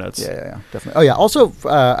the show notes. Yeah, definitely. Oh, yeah. Also,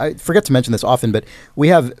 I forget to mention this often, but we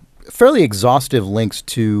have fairly exhaustive links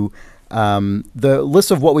to the list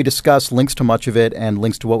of what we discuss, links to much of it, and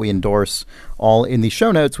links to what we endorse, all in the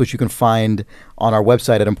show notes, which you can find on our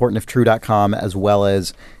website at importantiftrue.com, as well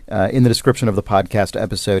as in the description of the podcast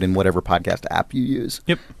episode in whatever podcast app you use.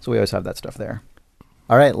 Yep. So we always have that stuff there.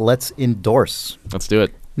 All right, let's endorse. Let's do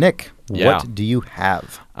it. Nick, what do you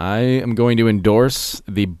have? I am going to endorse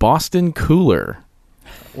the Boston Cooler.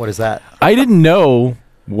 What is that? I didn't know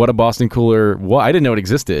what a Boston Cooler was. I didn't know it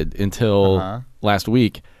existed until last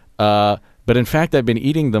week. But in fact, I've been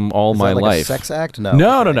eating them all my life. A sex act?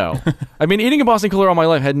 No. I've been eating a Boston Cooler all my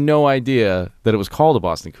life. Had no idea that it was called a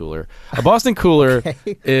Boston Cooler. A Boston Cooler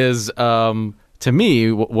is, to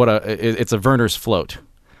me, it's a Verner's float.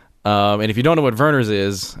 And if you don't know what Verner's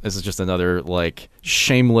is, this is just another like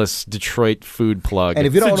shameless Detroit food plug. And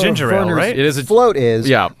if you don't know what Verner's right? It is float is,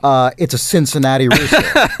 it's a Cincinnati rooster.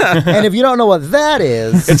 And if you don't know what that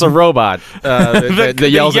is, it's a robot that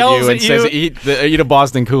yells at you and says, "Eat a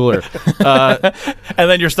Boston Cooler," and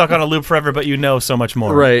then you're stuck on a loop forever. But you know so much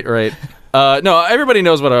more. Right. No, everybody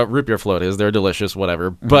knows what a root beer float is. They're delicious,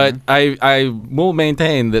 whatever. But I will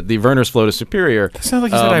maintain that the Verner's float is superior. It sounds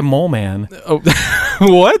like you said I'm mole man. Oh,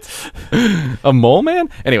 what? A mole man?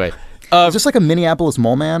 Anyway. Is this like a Minneapolis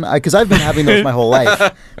mole man? Because I've been having those my whole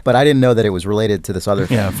life, but I didn't know that it was related to this other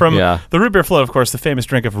thing. Yeah, the root beer float, of course, the famous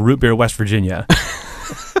drink of Root Beer, West Virginia.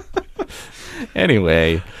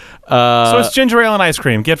 Anyway. So it's ginger ale and ice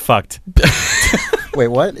cream. Get fucked. Wait,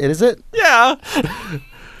 what? Is it? Yeah.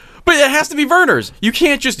 But it has to be Verner's. You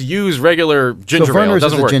can't just use regular ginger ale. It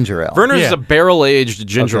doesn't work. Ginger ale. Verner's is a barrel-aged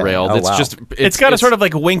ginger ale. Oh, wow. It's got a sort of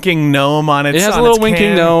like winking gnome on it. It has a little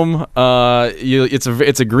winking gnome.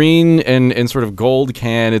 It's a green and sort of gold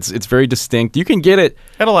can. It's very distinct. You can get it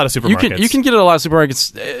at a lot of supermarkets. You can get it at a lot of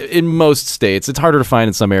supermarkets in most states. It's harder to find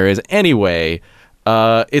in some areas. Anyway,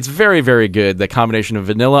 it's very, very good. The combination of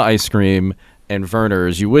vanilla ice cream and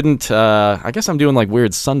Verner's. You wouldn't. I guess I'm doing like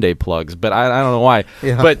weird Sunday plugs, but I don't know why.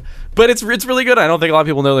 Yeah. But it's really good. I don't think a lot of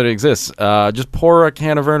people know that it exists. Just pour a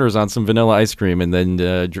can of Verner's on some vanilla ice cream and then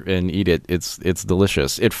and eat it. It's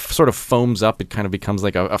delicious. It sort of foams up. It kind of becomes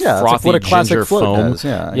like a frothy like what a ginger foam. Does.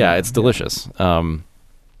 Yeah, it's delicious. And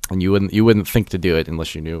you wouldn't think to do it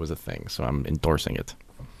unless you knew it was a thing. So I'm endorsing it.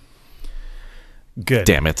 Good.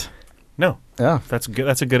 Damn it. No. Yeah, that's good.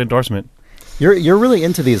 That's a good endorsement. You're really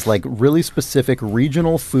into these like really specific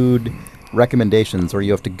regional food recommendations, where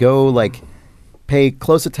you have to go like pay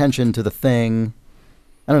close attention to the thing.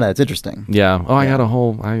 I don't know. It's interesting. Yeah. Oh, I got a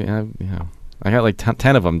whole. I got like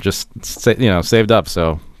 10 of them just saved up.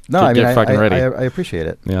 So get fucking ready. I appreciate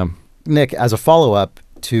it. Yeah. Nick, as a follow-up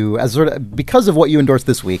because of what you endorsed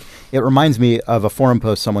this week, it reminds me of a forum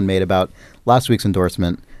post someone made about last week's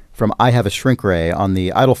endorsement from I Have a Shrink Ray on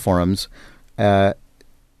the Idle forums,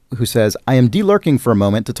 who says, I am de-lurking for a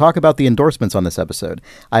moment to talk about the endorsements on this episode.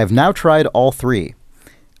 I have now tried all 3.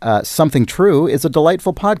 Something True is a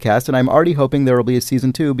delightful podcast, and I'm already hoping there will be a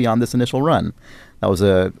season 2 beyond this initial run. That was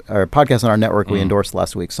our podcast on our network we endorsed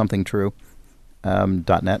last week, Something True,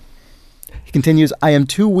 .net. He continues, I am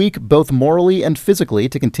too weak both morally and physically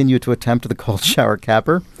to continue to attempt the cold shower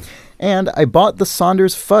capper. And I bought the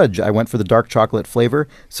Saunders Fudge. I went for the dark chocolate flavor,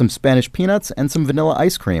 some Spanish peanuts, and some vanilla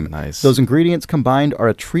ice cream. Nice. Those ingredients combined are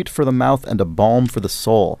a treat for the mouth and a balm for the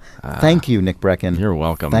soul. Thank you, Nick Brecken. You're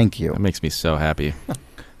welcome. Thank you. That makes me so happy.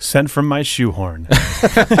 Sent from my shoehorn.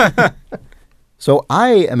 So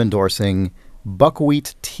I am endorsing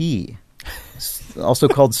buckwheat tea, also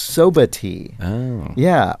called soba tea. Oh.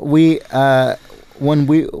 Yeah, when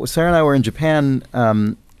Sarah and I were in Japan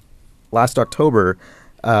last October,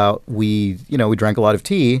 we drank a lot of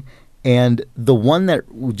tea, and the one that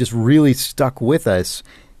just really stuck with us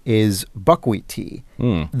is buckwheat tea.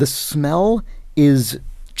 The smell is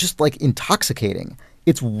just like intoxicating.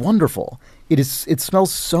 It's wonderful. It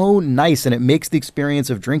smells so nice, and it makes the experience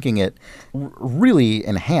of drinking it really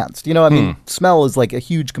enhanced. I mean, smell is like a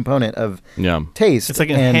huge component of taste. It's like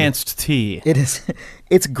enhanced tea. It is.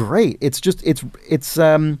 It's great. It's just it's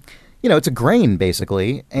a grain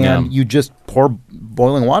basically, and you just pour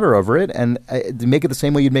boiling water over it and make it the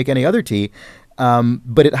same way you'd make any other tea.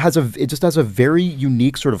 But it just has a very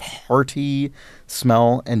unique sort of hearty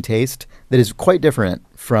smell and taste that is quite different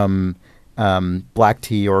from black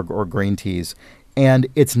tea or green teas. And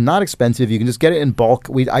it's not expensive. You can just get it in bulk.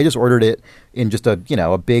 I just ordered it in just a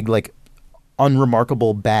big like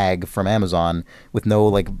unremarkable bag from Amazon with no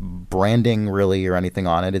like branding really or anything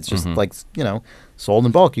on it. It's just like, sold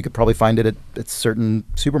in bulk. You could probably find it at certain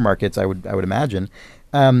supermarkets, I would imagine.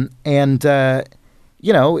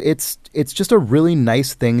 It's just a really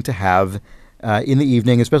nice thing to have in the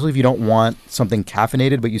evening, especially if you don't want something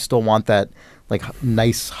caffeinated, but you still want that like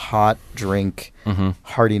nice hot drink,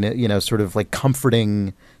 heartiness, sort of like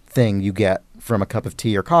comforting thing you get from a cup of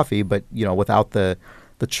tea or coffee, but without the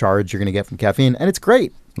charge you're going to get from caffeine. And it's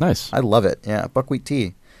great. Nice. I love it. Yeah, buckwheat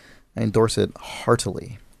tea. I endorse it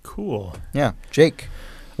heartily. Cool. Yeah. Jake,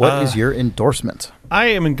 what is your endorsement? I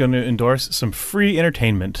am going to endorse some free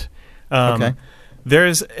entertainment. Okay.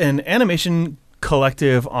 There's an animation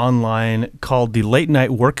collective online called the Late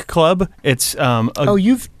Night Work Club. It's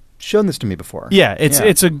you've shown this to me before. Yeah,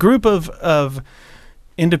 it's a group of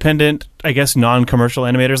independent, I guess, non-commercial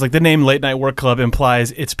animators. Like the name Late Night Work Club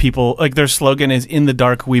implies it's people, like their slogan is "In the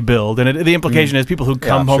dark we build," and the implication is people who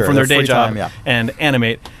come home from their day job and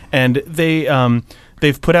animate. And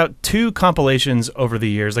they've put out 2 compilations over the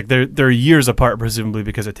years. Like they're years apart, presumably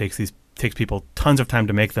because it takes people tons of time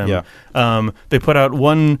to make them. Yeah. They put out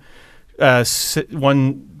one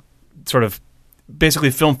sort of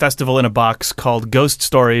basically film festival in a box called Ghost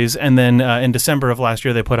Stories, and then in December of last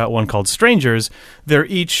year they put out one called Strangers. They're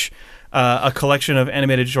each a collection of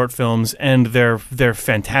animated short films, and they're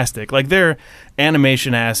fantastic. Like they're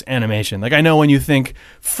animation-ass animation. Like I know when you think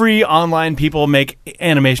free online people make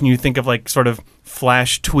animation, you think of like sort of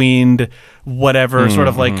flash tweened whatever, sort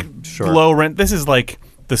of like low rent. This is like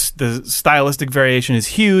the stylistic variation is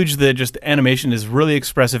huge. The just animation is really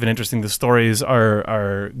expressive and interesting. The stories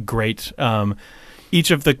are great. Each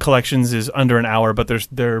of the collections is under an hour, but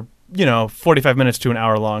they're 45 minutes to an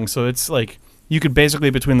hour long. So it's like you could basically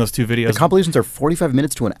between those 2 videos. The compilations are 45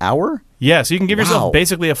 minutes to an hour? Yeah, so you can give yourself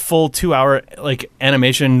basically a full 2-hour like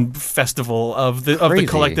animation festival of the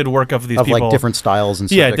collected work of these people. Like different styles and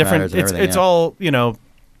subject matters and everything. It's all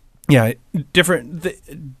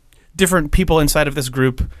different people inside of this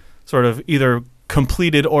group sort of either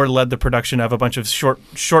completed or led the production of a bunch of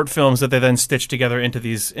short films that they then stitched together into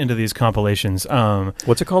these compilations.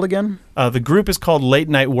 What's it called again? The group is called Late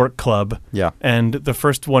Night Work Club. Yeah. And the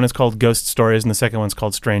first one is called Ghost Stories, and the second one's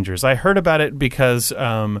called Strangers. I heard about it because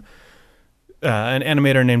an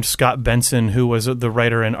animator named Scott Benson, who was the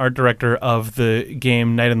writer and art director of the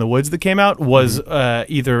game Night in the Woods that came out, was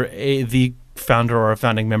either the founder or a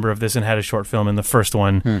founding member of this and had a short film in the first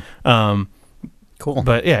one. Cool.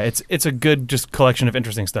 But yeah, it's a good just collection of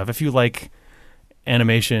interesting stuff. If you like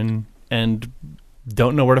animation and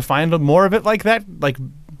don't know where to find more of it like that, like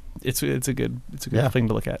it's a good thing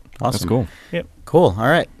to look at. Awesome. That's cool. Yep. Cool. All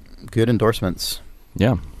right. Good endorsements.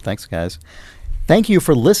 Yeah. Thanks, guys. Thank you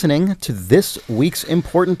for listening to this week's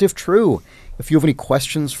Important If True. If you have any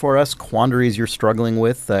questions for us, quandaries you're struggling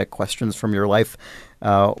with, questions from your life,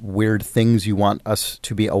 weird things you want us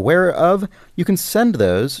to be aware of, you can send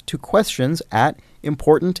those to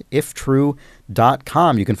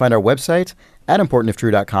questions@importantiftrue.com. You can find our website at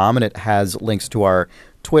importantiftrue.com, and it has links to our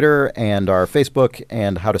Twitter and our Facebook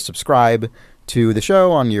and how to subscribe to the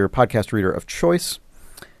show on your podcast reader of choice.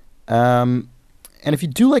 And if you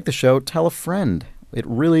do like the show, tell a friend. It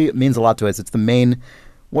really means a lot to us. It's the main,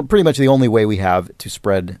 well, pretty much the only way we have to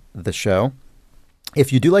spread the show.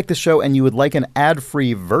 If you do like the show and you would like an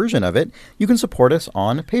ad-free version of it, you can support us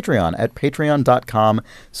on Patreon at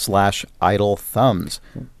patreon.com/idlethumbs.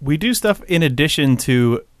 We do stuff in addition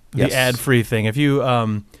to the ad-free thing. If you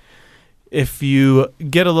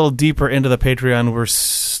get a little deeper into the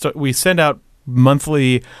Patreon, we send out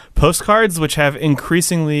monthly postcards which have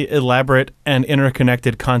increasingly elaborate and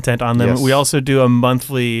interconnected content on them. Yes. We also do a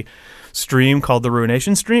monthly stream called the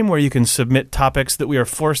Ruination Stream, where you can submit topics that we are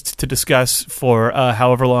forced to discuss for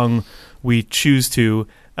however long we choose to.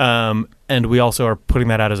 And we also are putting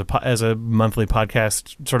that out as a monthly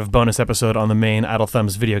podcast sort of bonus episode on the main Idle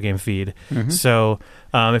Thumbs video game feed. Mm-hmm. So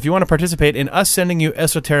if you want to participate in us sending you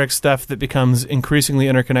esoteric stuff that becomes increasingly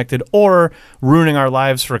interconnected or ruining our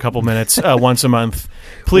lives for a couple minutes once a month,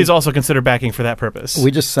 please also consider backing for that purpose. We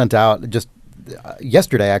just sent out,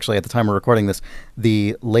 yesterday, actually, at the time we're recording this,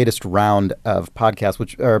 the latest round of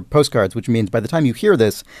podcasts, postcards, which means by the time you hear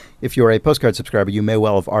this, if you're a postcard subscriber, you may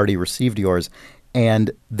well have already received yours.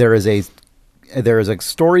 And there is a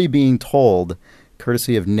story being told,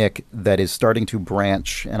 courtesy of Nick, that is starting to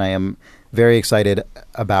branch, and I am very excited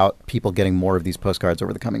about people getting more of these postcards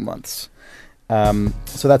over the coming months.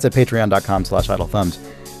 So that's at patreon.com/idlethumbs.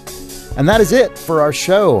 And that is it for our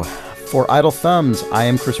show. For Idle Thumbs, I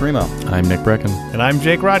am Chris Remo. I'm Nick Brecken. And I'm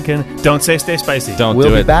Jake Rodkin. Don't say stay spicy.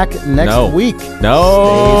 We'll be back next week.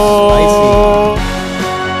 No. Stay spicy.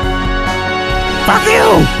 Fuck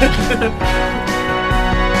you!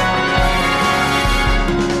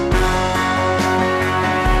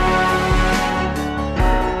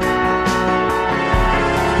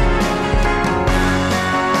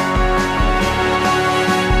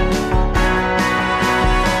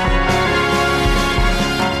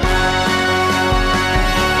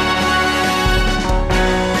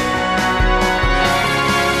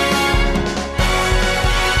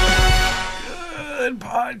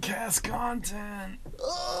 Podcast content.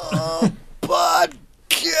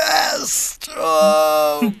 Podcast.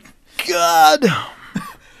 Oh, God.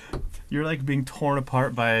 You're like being torn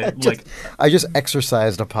apart by I just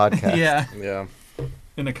exercised a podcast. Yeah.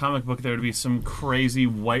 In a comic book, there would be some crazy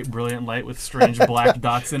white brilliant light with strange black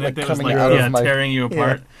dots in it that was coming out of my- tearing you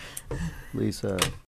apart. Lisa.